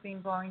people have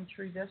been going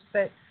through this,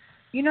 but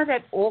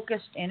that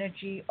August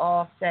energy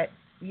of that,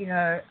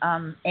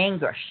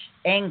 anger,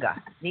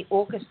 the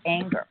August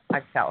anger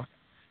I felt.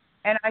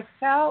 And I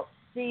felt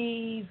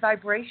the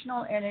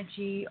vibrational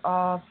energy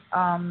of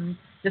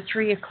the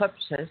 3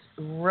 eclipses,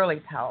 really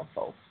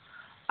powerful.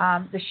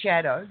 The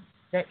shadow,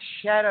 that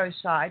shadow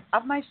side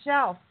of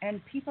myself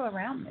and people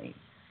around me,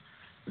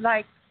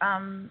 like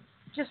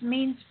just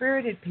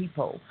mean-spirited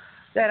people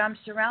that I'm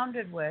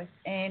surrounded with.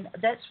 And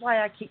that's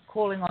why I keep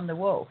calling on the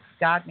wolf,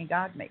 guard me,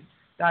 guard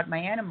my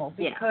animal,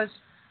 because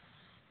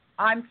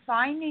I'm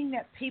finding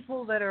that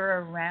people that are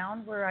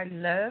around where I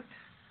live,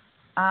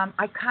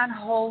 I can't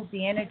hold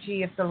the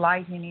energy of the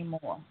light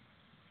anymore.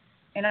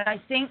 And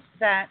I think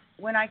that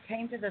when I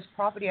came to this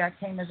property, I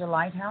came as a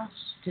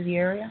lighthouse to the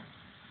area.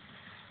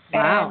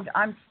 Wow. And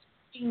I'm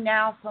thinking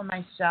now for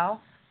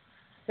myself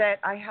that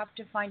I have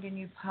to find a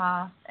new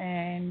path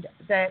and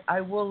that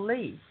I will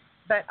leave.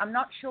 But I'm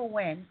not sure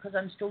when, because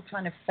I'm still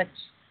trying to fix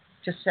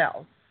to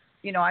sell.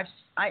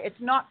 It's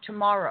not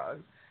tomorrow,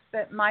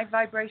 but my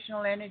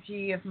vibrational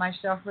energy of my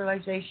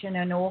self-realization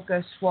in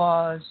August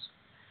was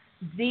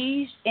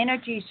these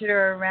energies that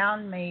are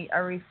around me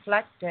are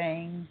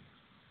reflecting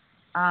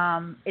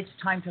it's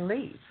time to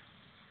leave.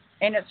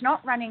 And it's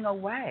not running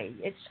away.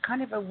 It's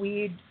kind of a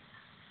weird,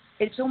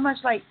 it's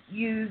almost like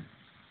you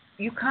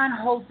can't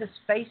hold the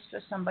space for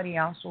somebody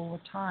else all the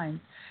time.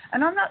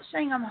 And I'm not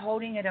saying I'm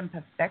holding it in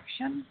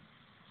perfection,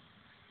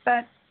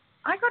 but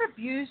I got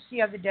abused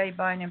the other day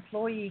by an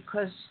employee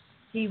because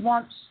he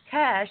wants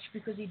cash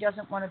because he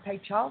doesn't want to pay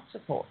child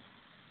support.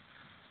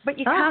 But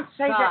you can't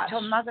say that to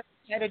a mother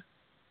who had a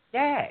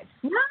dad.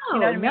 No, you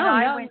know what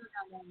I mean?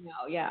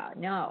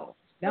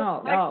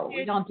 No,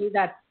 we don't do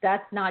that.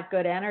 That's not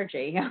good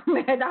energy.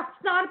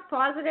 That's not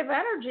positive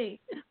energy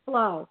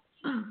flow.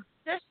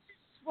 This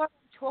is what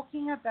I'm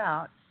talking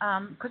about,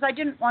 because I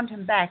didn't want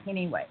him back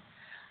anyway.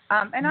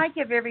 And I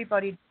give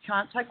everybody a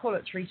chance. I call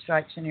it 3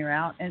 strikes and you're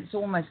out, and it's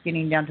almost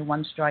getting down to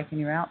 1 strike and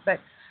you're out. But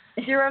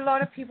there are a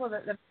lot of people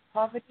that live in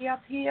poverty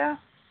up here.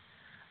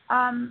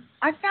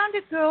 I found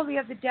a girl the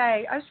other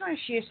day. I just want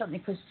to share something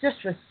because this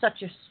was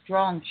such a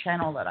strong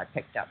channel that I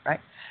picked up, right?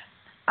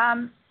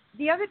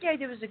 The other day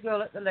there was a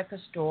girl at the liquor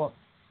store,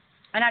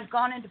 and I'd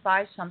gone in to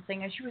buy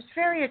something, and she was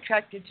very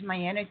attracted to my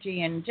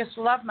energy and just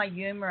loved my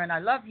humor, and I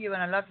love you,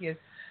 and I love you.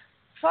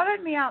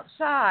 Followed me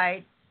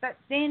outside, but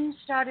then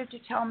started to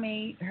tell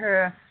me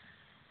her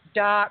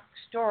dark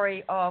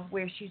story of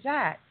where she's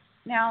at.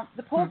 Now,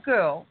 the poor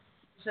girl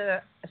is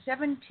a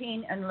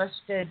 17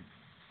 enlisted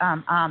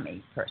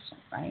Army person,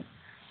 right?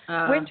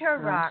 Went to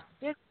Iraq,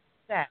 did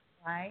that,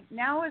 right?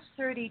 Now is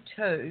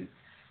 32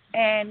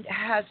 and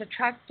has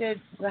attracted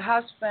the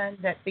husband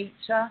that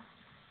beats her,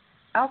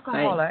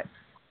 alcoholic,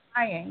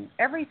 lying,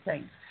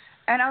 everything.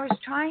 And I was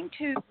trying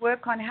to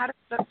work on how to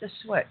flip the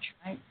switch,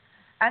 right?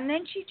 And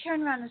then she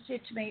turned around and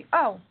said to me,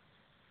 oh,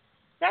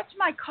 that's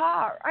my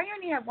car. I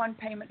only have one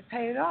payment to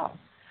pay it off.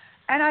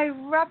 And I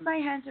rubbed my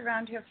hands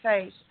around her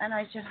face and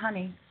I said,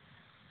 honey,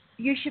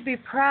 you should be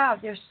proud.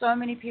 There's so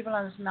many people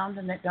on this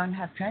mountain that don't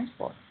have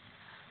transport.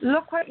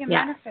 Look what you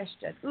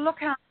manifested. Look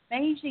how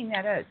amazing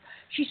that is.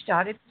 She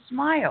started to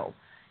smile.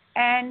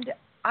 And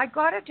I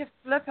got her to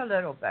flip a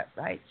little bit,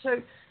 right?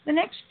 So the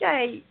next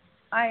day,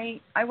 I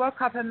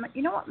woke up and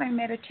you know what my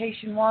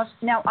meditation was?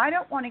 Now, I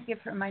don't want to give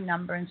her my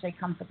number and say,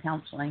 come for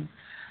counseling.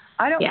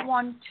 I don't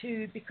want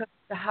to because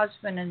of the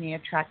husband and the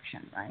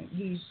attraction, right?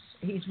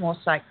 He's more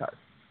psycho.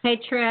 Hey,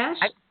 Trish,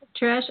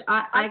 Trish,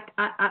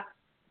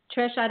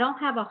 I don't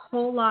have a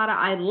whole lot of.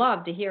 I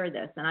love to hear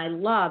this, and I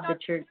love that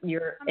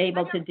you're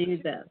able to do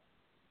this.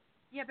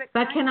 Yeah,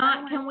 but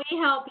can we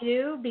help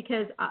you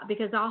because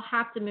I'll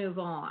have to move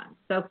on.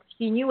 So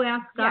can you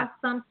ask us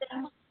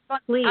something,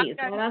 please?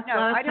 Let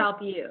us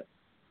help you.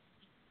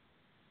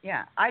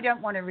 Yeah, I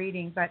don't want a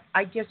reading, but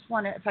I just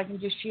want to. If I can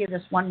just share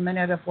this 1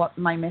 minute of what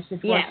my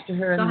message was to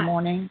her in the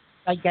morning.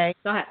 I gave.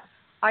 Go ahead.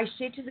 I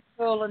said to the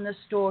girl in the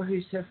store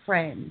who's her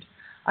friend.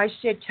 I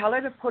said, tell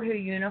her to put her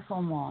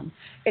uniform on.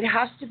 It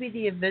has to be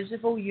the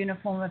invisible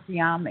uniform of the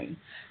Army.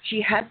 She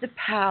had the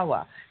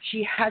power.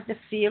 She had the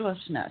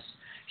fearlessness.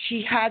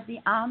 She had the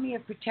army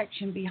of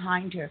protection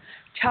behind her.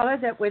 Tell her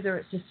that whether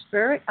it's a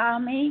spirit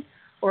army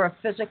or a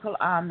physical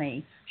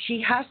army,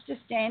 she has to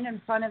stand in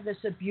front of this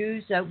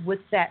abuser with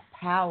that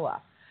power.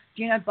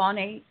 Do you know,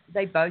 Bonnie,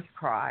 they both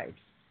cried.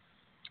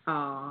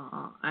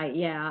 Oh,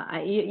 you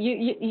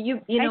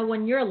know,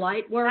 when you're a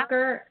light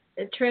worker,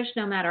 Trish,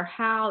 no matter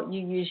how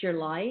you use your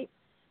light,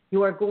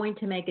 you are going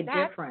to make a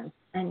difference,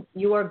 and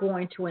you are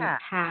going to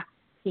impact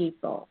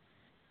people.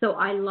 So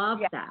I love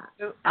that.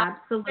 So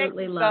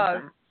absolutely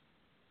love that.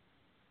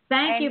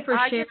 Thank you for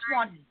sharing. Just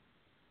want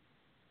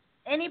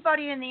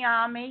anybody in the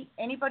Army,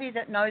 anybody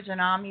that knows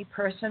an Army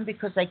person,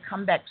 because they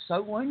come back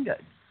so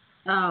wounded.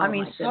 Oh, I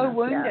mean, so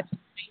wounded.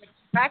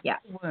 Back the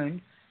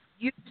wound.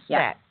 Use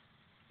that.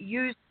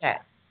 Use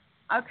that.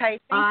 Okay,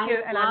 thank you,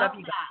 and I love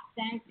you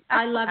guys.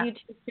 I love you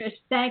too, Trish.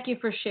 Thank you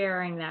for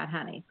sharing that,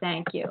 honey.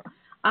 Thank you.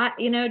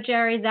 You know,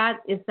 Jerry, that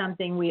is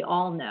something we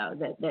all know,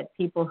 that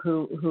people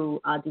who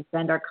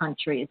defend our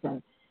countries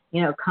and,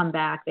 you know,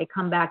 they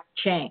come back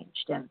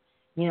changed. And,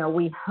 you know,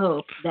 we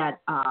hope that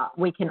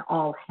we can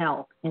all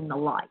help in the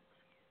light.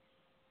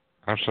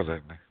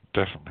 Absolutely.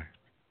 Definitely.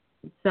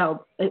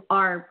 So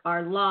our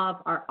love,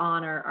 our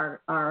honor,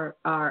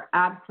 our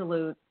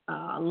absolute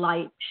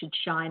light should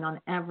shine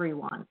on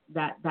everyone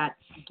that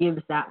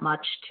gives that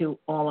much to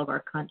all of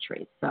our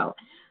countries. So,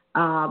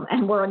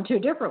 and we're on 2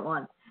 different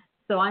ones.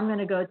 So I'm going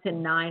to go to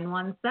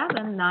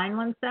 917.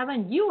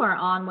 917, you are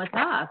on with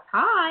us.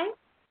 Hi.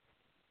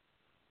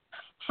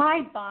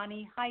 Hi,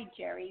 Bonnie. Hi,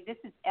 Jerry. This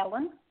is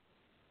Ellen.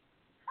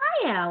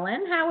 Hi,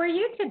 Ellen. How are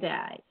you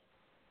today?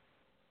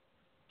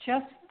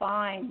 Just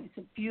fine. It's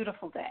a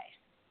beautiful day.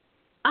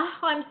 Oh,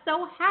 I'm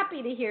so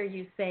happy to hear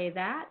you say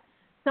that.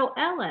 So,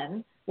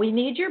 Ellen, we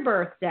need your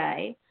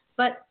birthday,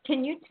 but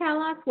can you tell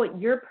us what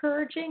you're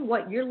purging,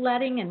 what you're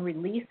letting and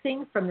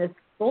releasing from this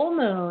full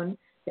moon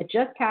that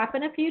just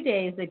happened a few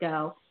days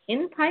ago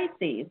in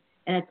Pisces?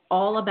 And it's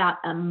all about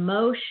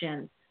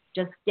emotion,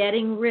 just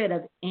getting rid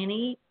of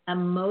any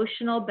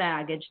emotional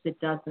baggage that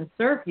doesn't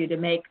serve you to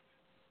make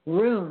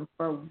room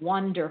for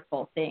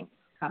wonderful things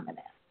coming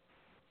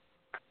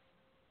in.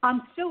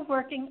 I'm still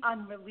working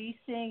on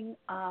releasing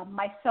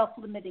my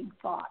self-limiting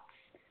thoughts,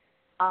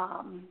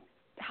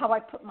 how I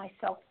put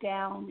myself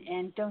down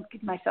and don't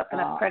give myself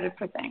enough credit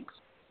for things.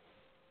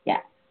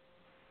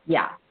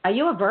 Yeah. Are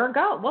you a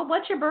Virgo? Well,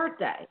 what's your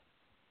birthday?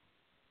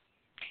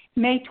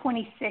 May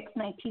 26,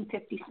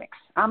 1956.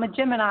 I'm a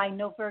Gemini,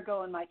 no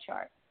Virgo in my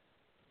chart.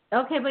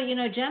 Okay, but you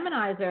know,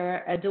 Geminis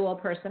are a dual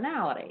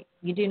personality.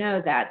 You do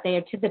know that. They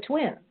are the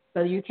twins.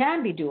 So you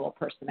can be dual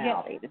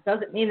personality. Yes. It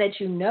doesn't mean that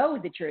you know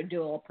that you're a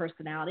dual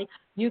personality.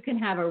 You can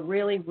have a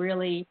really,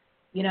 really,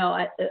 you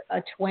know,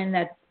 a twin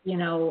that's, you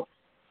know,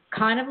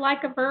 kind of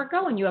like a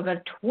Virgo, and you have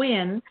a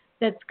twin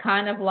that's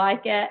kind of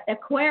like an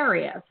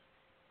Aquarius.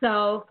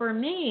 So for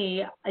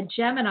me, a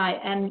Gemini,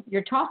 and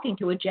you're talking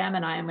to a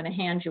Gemini, I'm going to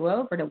hand you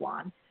over to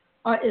one,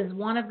 is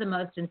one of the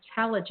most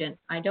intelligent.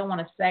 I don't want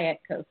to say it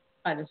because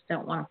I just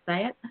don't want to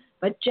say it,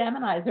 but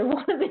Geminis are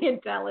one of the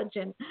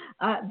intelligent,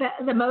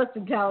 the most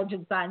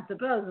intelligent signs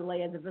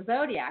supposedly of the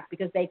zodiac,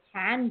 because they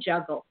can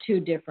juggle two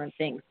different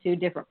things, two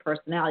different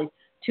personalities,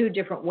 two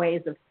different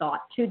ways of thought,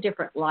 two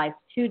different lives,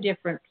 two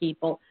different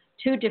people,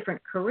 two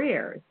different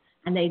careers,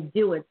 and they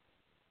do it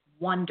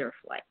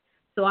wonderfully.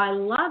 So I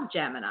love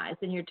Geminis,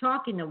 and you're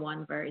talking to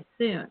one very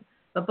soon.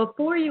 But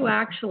before you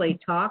actually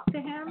talk to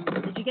him,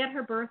 did you get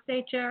her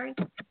birthday, Jerry?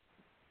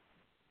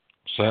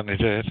 Certainly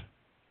did.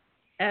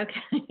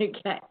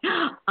 Okay.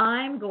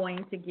 I'm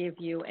going to give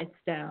you a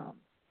stone.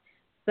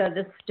 So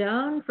the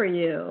stone for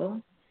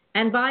you,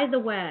 and by the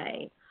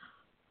way,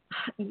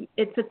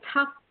 it's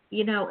tough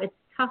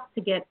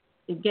to get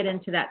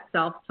into that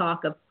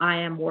self-talk of I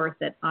am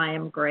worth it, I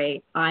am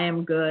great, I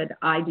am good,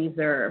 I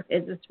deserve.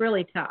 It's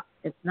really tough.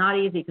 It's not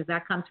easy because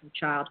that comes from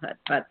childhood.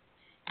 But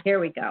here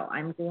we go.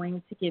 I'm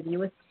going to give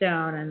you a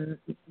stone,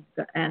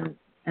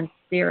 and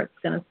Spirit's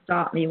going to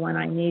stop me when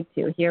I need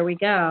to. Here we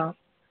go.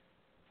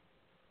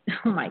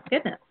 Oh, my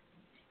goodness.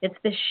 It's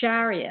the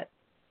Chariot.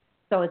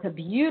 So it's a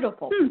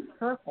beautiful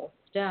purple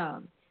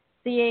stone.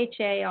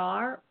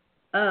 CHAROITE.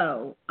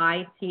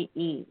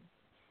 It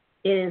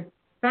is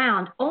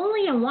found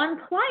only in one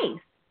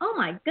place. Oh,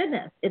 my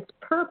goodness. It's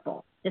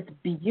purple. It's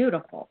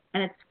beautiful.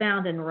 And it's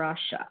found in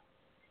Russia.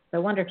 So I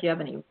wonder if you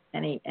have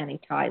any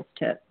ties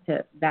to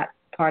that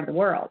part of the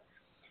world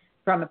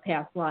from a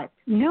past life.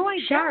 No, I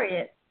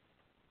don't.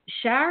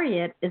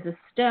 Chariot is a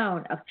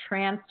stone of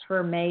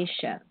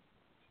transformation.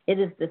 It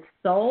is the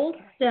soul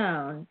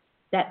stone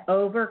that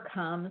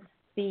overcomes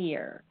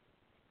fear.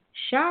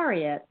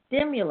 Chariot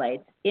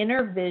stimulates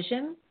inner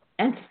vision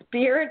and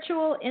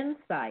spiritual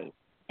insight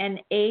and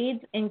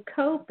aids in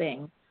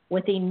coping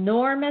with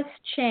enormous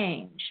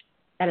change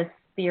at a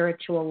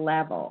spiritual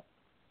level.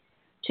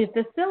 To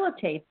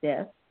facilitate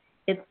this,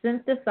 it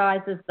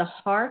synthesizes the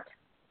heart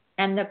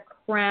and the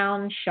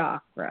crown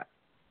chakra,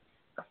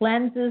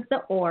 cleanses the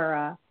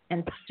aura,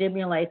 and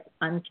stimulates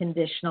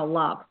unconditional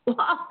love.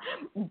 Well,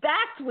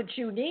 that's what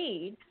you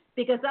need,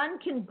 because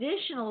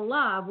unconditional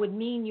love would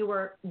mean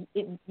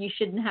you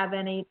shouldn't have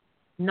any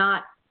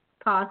not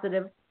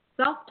positive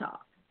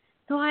self-talk.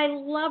 So I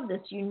love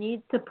this. You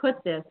need to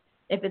put this,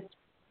 if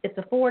it's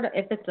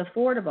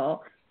affordable,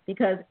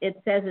 because it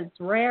says its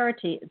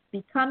rarity, it's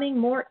becoming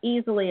more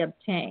easily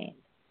obtained.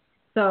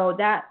 So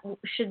that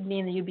should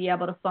mean that you'll be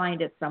able to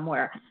find it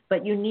somewhere.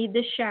 But you need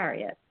the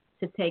Chariot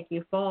to take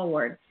you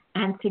forward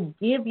and to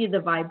give you the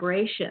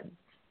vibrations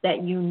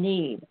that you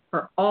need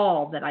for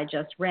all that I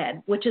just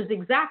read, which is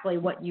exactly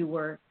what you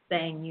were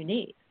saying you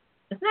need.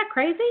 Isn't that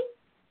crazy?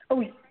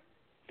 Oh,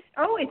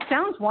 it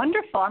sounds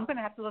wonderful. I'm going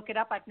to have to look it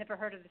up. I've never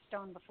heard of the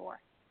stone before.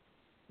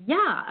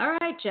 Yeah. All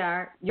right,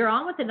 Jared. You're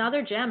on with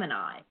another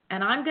Gemini,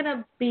 and I'm going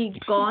to be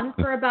gone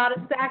for about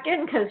a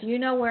second because you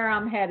know where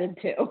I'm headed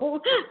to.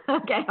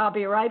 Okay, I'll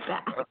be right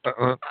back.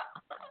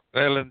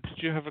 Ellen, did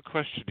you have a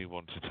question you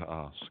wanted to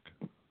ask?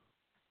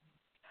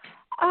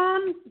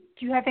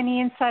 Do you have any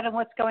insight on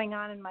what's going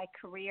on in my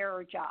career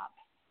or job?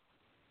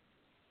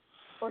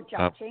 Or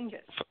job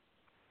changes?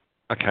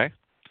 Okay.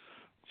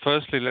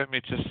 Firstly, let me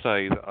just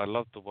say that I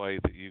love the way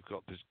that you've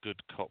got this good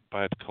cop,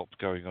 bad cop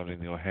going on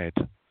in your head.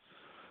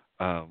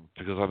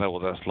 Because I know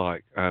what that's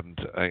like. And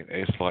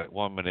it's like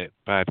 1 minute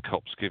bad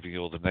cop's giving you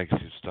all the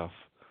negative stuff.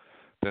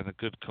 Then the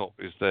good cop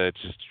is there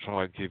just to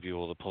try and give you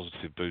all the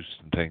positive boosts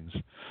and things.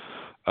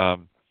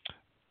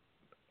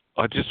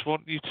 I just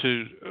want you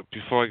to,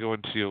 before I go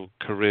into your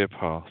career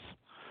path,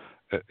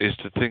 is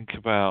to think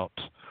about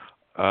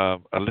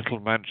a little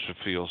mantra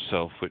for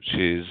yourself, which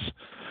is,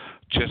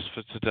 just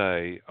for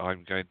today,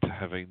 I'm going to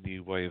have a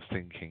new way of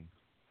thinking.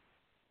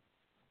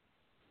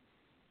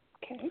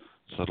 Okay.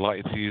 So I'd like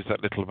you to use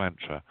that little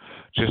mantra.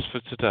 Just for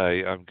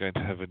today, I'm going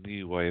to have a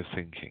new way of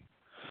thinking.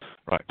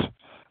 Right.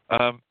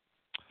 I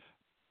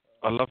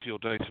love your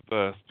date of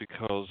birth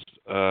because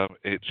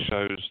it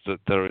shows that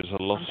there is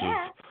a lot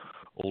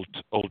of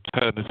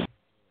alternatives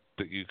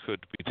that you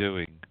could be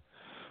doing,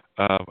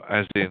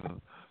 as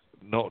in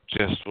not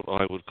just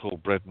what I would call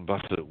bread and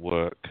butter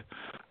work.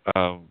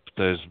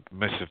 There's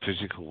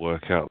metaphysical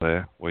work out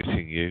there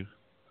waiting you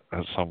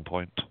at some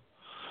point.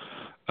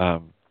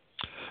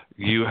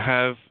 You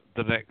have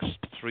the next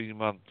 3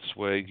 months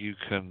where you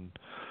can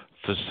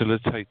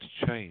facilitate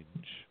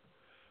change,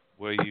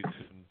 where you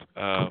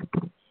can,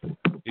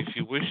 if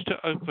you wish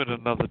to open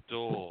another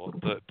door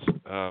that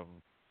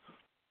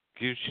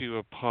gives you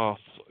a path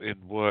in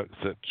work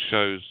that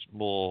shows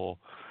more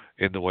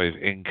in the way of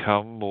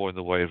income, more in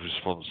the way of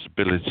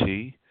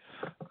responsibility,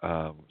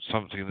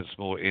 something that's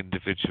more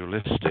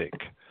individualistic,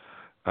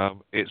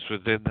 it's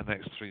within the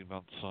next 3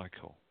 month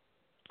cycle.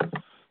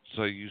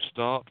 So you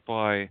start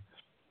by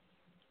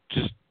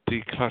just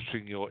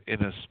decluttering your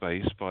inner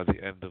space by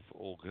the end of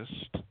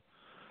August.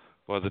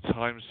 By the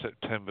time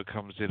September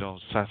comes in on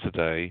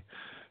Saturday,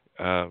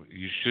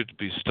 you should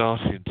be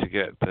starting to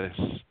get this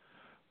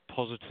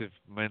positive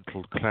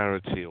mental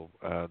clarity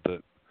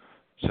that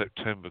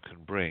September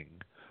can bring,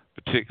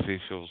 particularly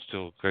if you're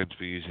still going to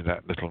be using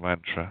that little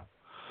mantra.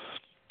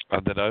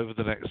 And then over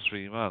the next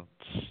 3 months,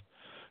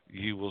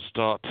 you will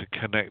start to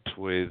connect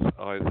with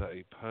either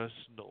a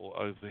person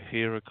or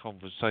overhear a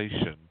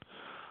conversation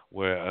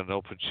where an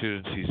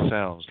opportunity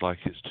sounds like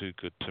it's too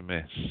good to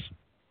miss.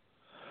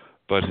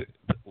 But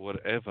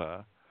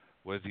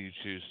whether you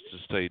choose to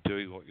stay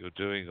doing what you're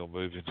doing or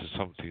move into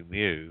something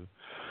new,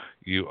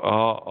 you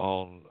are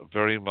on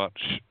very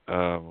much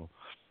a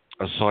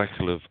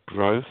cycle of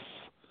growth.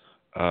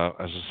 As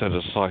I said,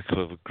 a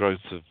cycle of growth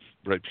of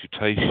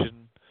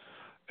reputation.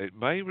 It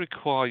may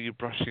require you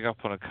brushing up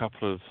on a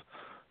couple of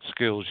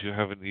skills you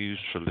haven't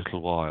used for a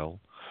little while,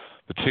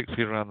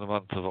 particularly around the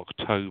month of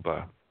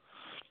October.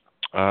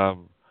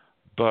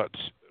 But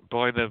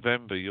by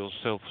November, your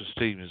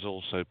self-esteem is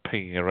also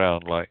pinging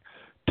around like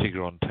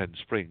Tigger on 10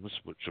 Springs,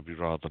 which would be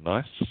rather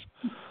nice.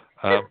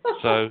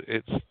 So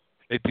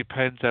it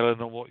depends,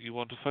 Ellen, on what you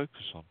want to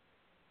focus on.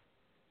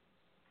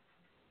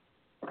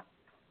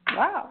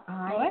 Wow.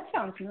 Well, that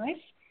sounds nice.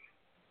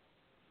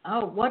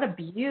 Oh, what a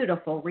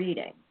beautiful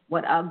reading.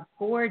 What a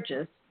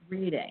gorgeous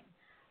reading.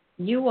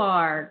 You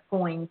are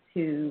going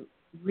to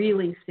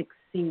really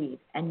succeed,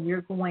 and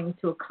you're going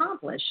to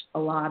accomplish a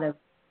lot of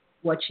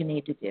what you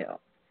need to do.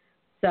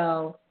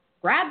 So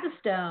grab the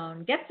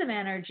stone, get some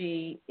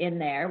energy in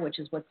there, which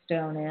is what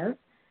stone is,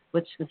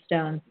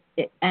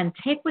 and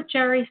take what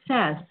Jerry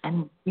says,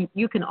 and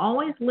you can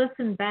always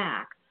listen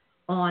back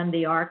on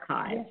the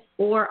archive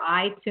or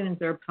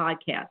iTunes or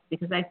podcast,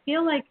 because I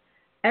feel like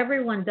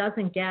everyone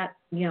doesn't get,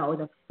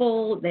 the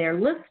full, they're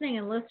listening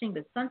and listening,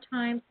 but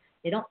sometimes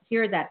they don't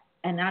hear that.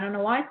 And I don't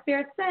know why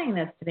Spirit's saying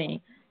this to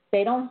me.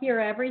 They don't hear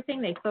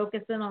everything. They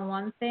focus in on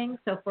one thing.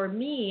 So for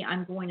me,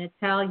 I'm going to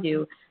tell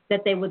you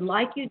that they would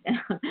like you.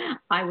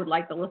 I would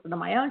like to listen to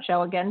my own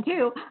show again,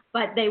 too.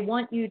 But they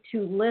want you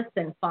to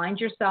listen. Find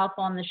yourself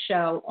on the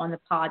show, on the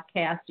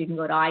podcast. You can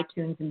go to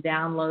iTunes and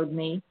download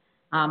me.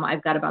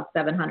 I've got about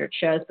 700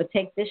 shows. But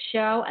take this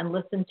show and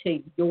listen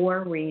to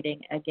your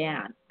reading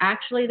again.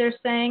 Actually, they're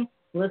saying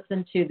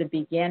listen to the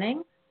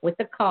beginning with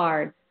the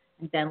cards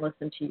and then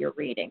listen to your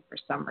reading for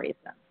some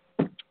reason.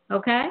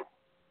 Okay?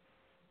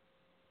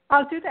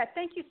 I'll do that.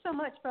 Thank you so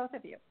much, both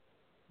of you.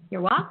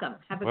 You're welcome.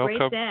 Have a great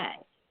day.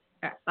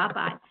 All right,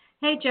 bye-bye.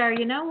 Hey, Jerry,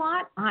 you know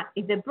what?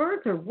 The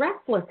birds are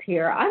restless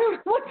here. I don't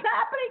know what's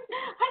happening.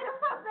 I just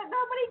hope that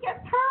nobody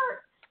gets hurt.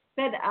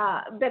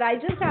 But I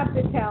just have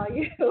to tell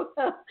you,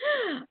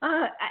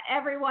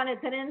 everyone,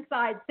 it's an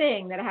inside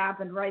thing that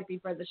happened right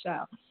before the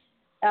show.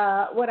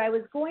 What I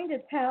was going to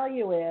tell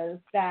you is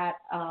that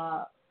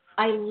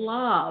I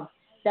love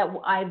that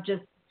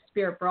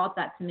Spirit brought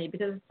that to me,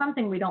 because it's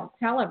something we don't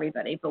tell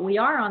everybody, but we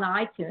are on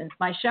iTunes.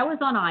 My show is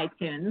on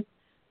iTunes,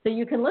 so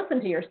you can listen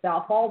to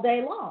yourself all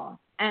day long.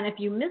 And if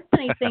you missed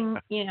anything,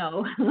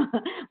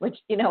 which,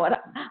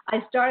 what,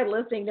 I started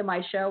listening to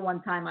my show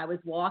one time. I was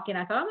walking.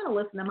 I thought, I'm going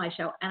to listen to my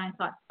show. And I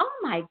thought, oh,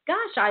 my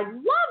gosh, I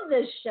love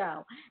this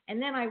show.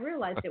 And then I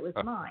realized it was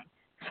mine.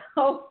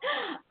 So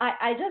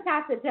I just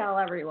have to tell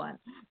everyone,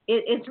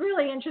 it's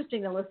really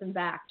interesting to listen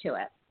back to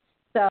it.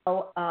 So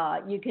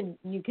you can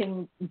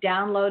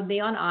download me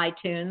on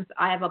iTunes.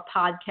 I have a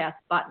podcast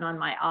button on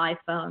my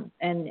iPhone,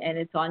 and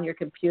it's on your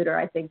computer,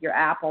 I think your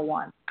Apple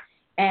one.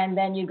 And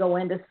then you go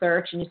into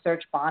search, and you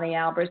search Bonnie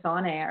Albers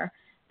on air,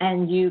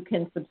 and you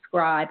can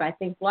subscribe. I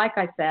think, like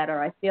I said,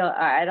 or I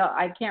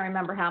can't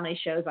remember how many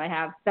shows I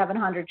have.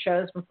 700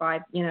 shows from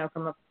 4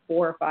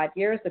 or 5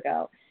 years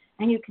ago,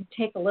 and you can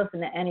take a listen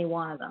to any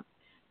one of them.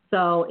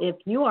 So if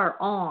you are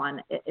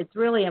on, it's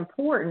really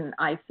important,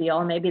 I feel,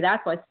 and maybe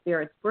that's why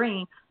Spirit's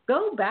bringing,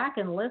 go back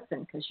and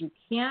listen, because you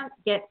can't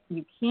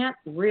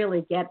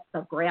really get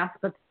the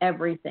grasp of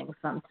everything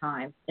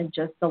sometimes in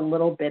just the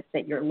little bit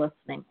that you're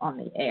listening on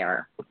the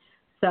air.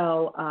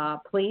 So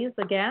please,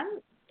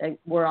 again,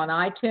 we're on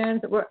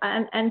iTunes.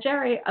 And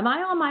Jerry, am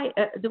I on my?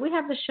 Do we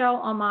have the show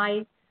on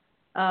my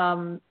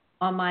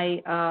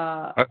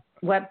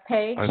web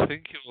page? I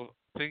think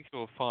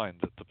you'll find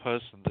that the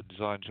person that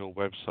designed your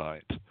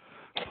website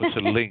put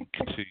a link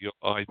to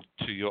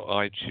your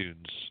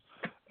iTunes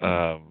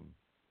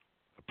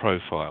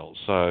profile.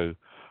 So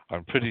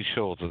I'm pretty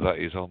sure that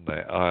is on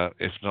there.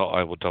 If not,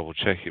 I will double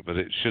check it. But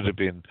it should have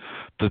been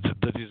the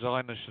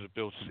designer should have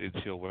built it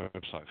into your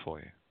website for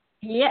you.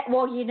 Yeah,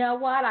 well, you know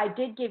what? I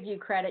did give you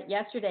credit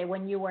yesterday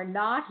when you were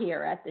not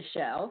here at the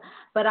show,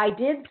 but I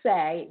did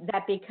say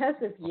that because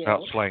of you.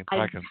 Without slaying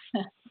dragons.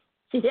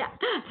 Yeah,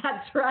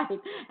 that's right.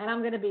 And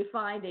I'm going to be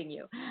finding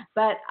you.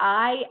 But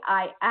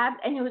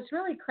and it was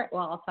really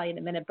well, I'll tell you in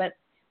a minute. But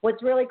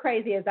what's really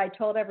crazy is I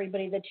told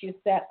everybody that you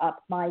set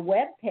up my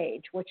web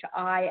page, which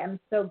I am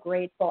so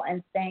grateful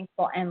and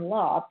thankful and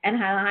love,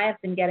 and I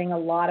have been getting a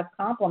lot of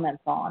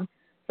compliments on.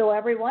 So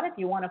everyone, if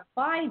you want to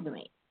find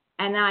me,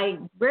 and I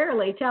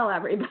rarely tell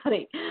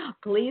everybody,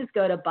 please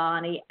go to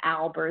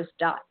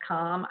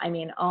BonnieAlbers.com. I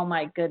mean, oh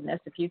my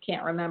goodness, if you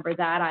can't remember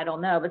that, I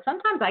don't know. But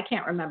sometimes I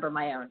can't remember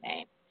my own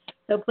name.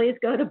 So please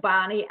go to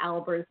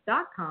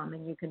BonnieAlbers.com,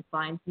 and you can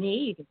find me.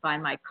 You can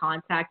find my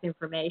contact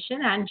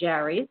information and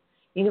Jerry's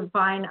You can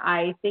find,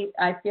 I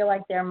feel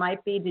like there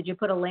might be, did you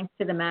put a link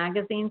to the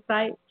magazine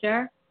site,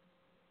 Jer?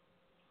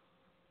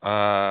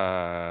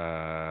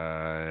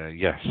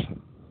 Yes.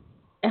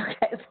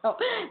 Okay,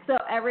 so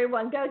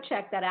everyone go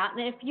check that out.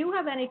 And if you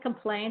have any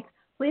complaints,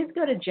 please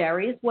go to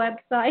Jerry's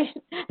website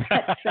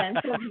at Sense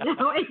of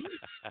Knowing.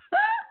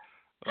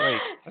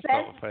 Wait, that's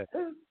not fair.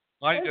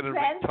 I'm going to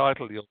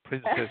retitle your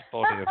Princess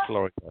Bonnie of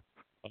Florida.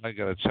 I'm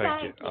going to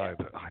change it.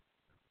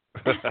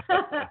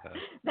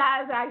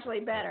 That is actually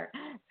better.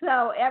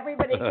 So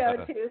everybody go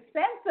to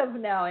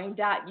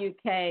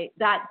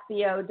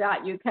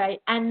senseofknowing.uk.co.uk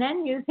and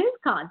then use his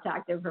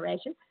contact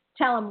information.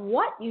 Tell him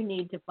what you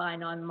need to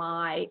find on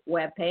my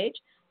webpage,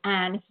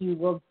 and he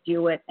will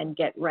do it and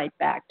get right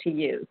back to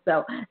you.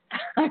 So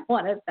I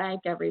want to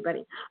thank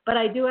everybody. But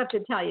I do have to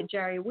tell you,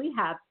 Jerry, we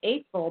have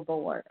a full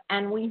board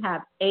and we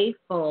have a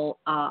full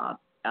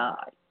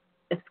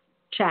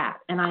chat,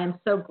 and I am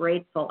so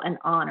grateful and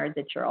honored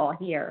that you're all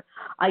here.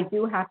 I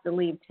do have to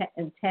leave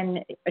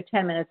 10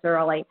 minutes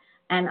early,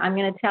 and I'm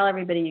going to tell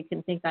everybody, you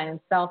can think I am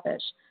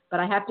selfish,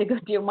 but I have to go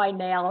do my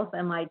nails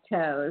and my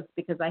toes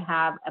because I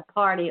have a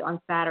party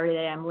on Saturday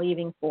that I'm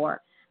leaving for,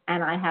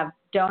 and I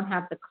don't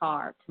have the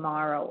car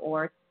tomorrow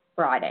or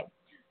Friday.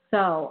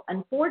 So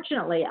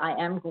unfortunately, I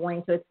am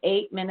going to, it's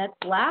 8 minutes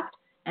left,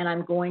 and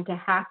I'm going to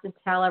have to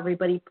tell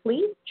everybody,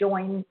 please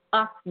join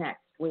us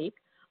next week.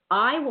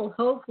 I will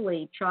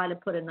hopefully try to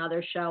put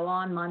another show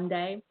on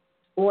Monday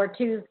or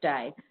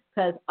Tuesday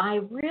because I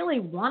really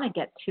want to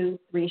get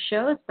 2-3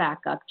 shows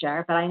back up,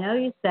 Jared. But I know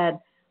you said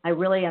I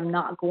really am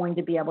not going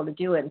to be able to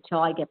do it until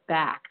I get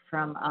back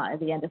from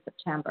the end of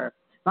September.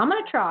 So I'm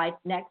going to try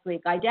next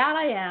week. I doubt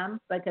I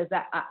am because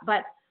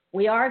but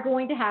we are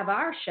going to have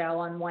our show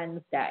on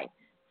Wednesday.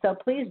 So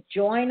please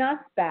join us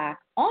back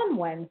on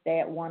Wednesday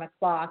at 1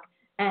 o'clock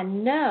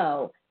and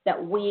know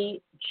that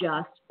we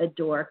just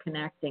adore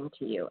connecting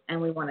to you.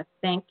 And we want to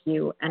thank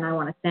you. And I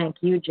want to thank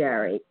you,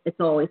 Jerry. It's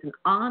always an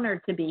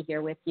honor to be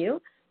here with you.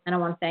 And I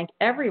want to thank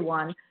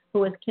everyone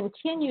who has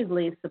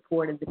continually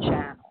supported the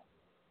channel.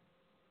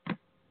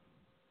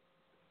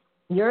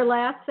 Your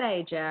last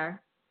say, Jerry.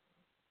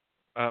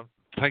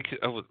 Thank you.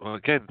 Well,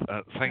 again,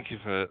 thank you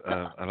for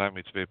allowing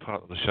me to be a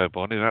part of the show,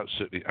 Bonnie.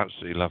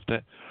 Absolutely loved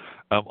it.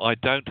 I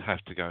don't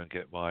have to go and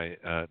get my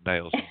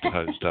nails and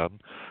toes done.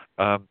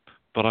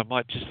 But I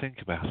might just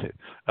think about it.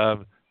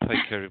 Take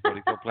care,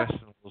 everybody. God bless,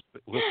 and we'll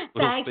speak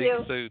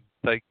soon.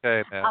 Take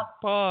care now.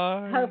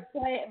 Bye.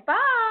 Hopefully,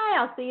 bye.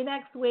 I'll see you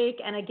next week.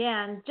 And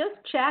again,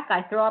 just check.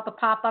 I throw up a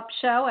pop-up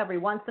show every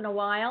once in a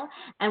while,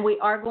 and we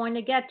are going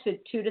to get to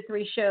 2 to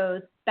 3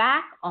 shows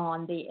back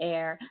on the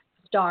air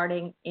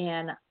starting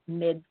in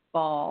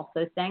mid-fall.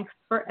 So thanks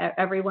for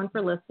everyone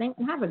for listening,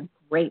 and have a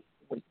great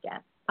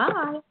weekend.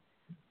 Bye.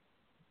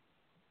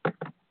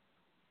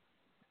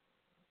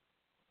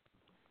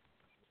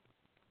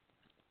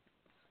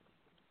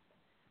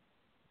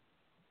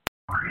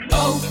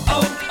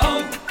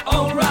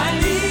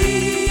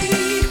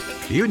 O'Reilly.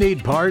 You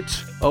need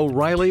parts?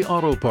 O'Reilly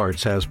Auto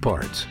Parts has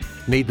parts.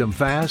 Need them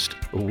fast?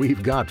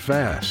 We've got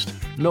fast.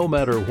 No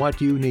matter what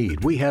you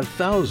need, we have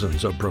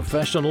thousands of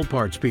professional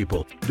parts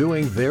people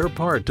doing their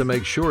part to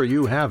make sure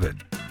you have it.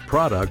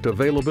 Product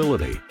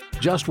availability.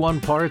 Just one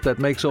part that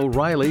makes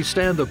O'Reilly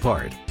stand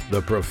apart.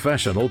 The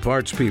professional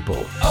parts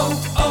people.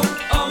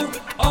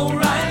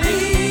 O'Reilly.